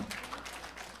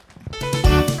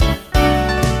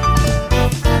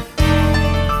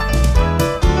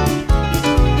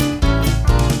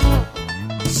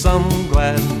 Some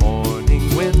glad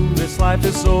morning when this life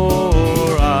is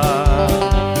o'er,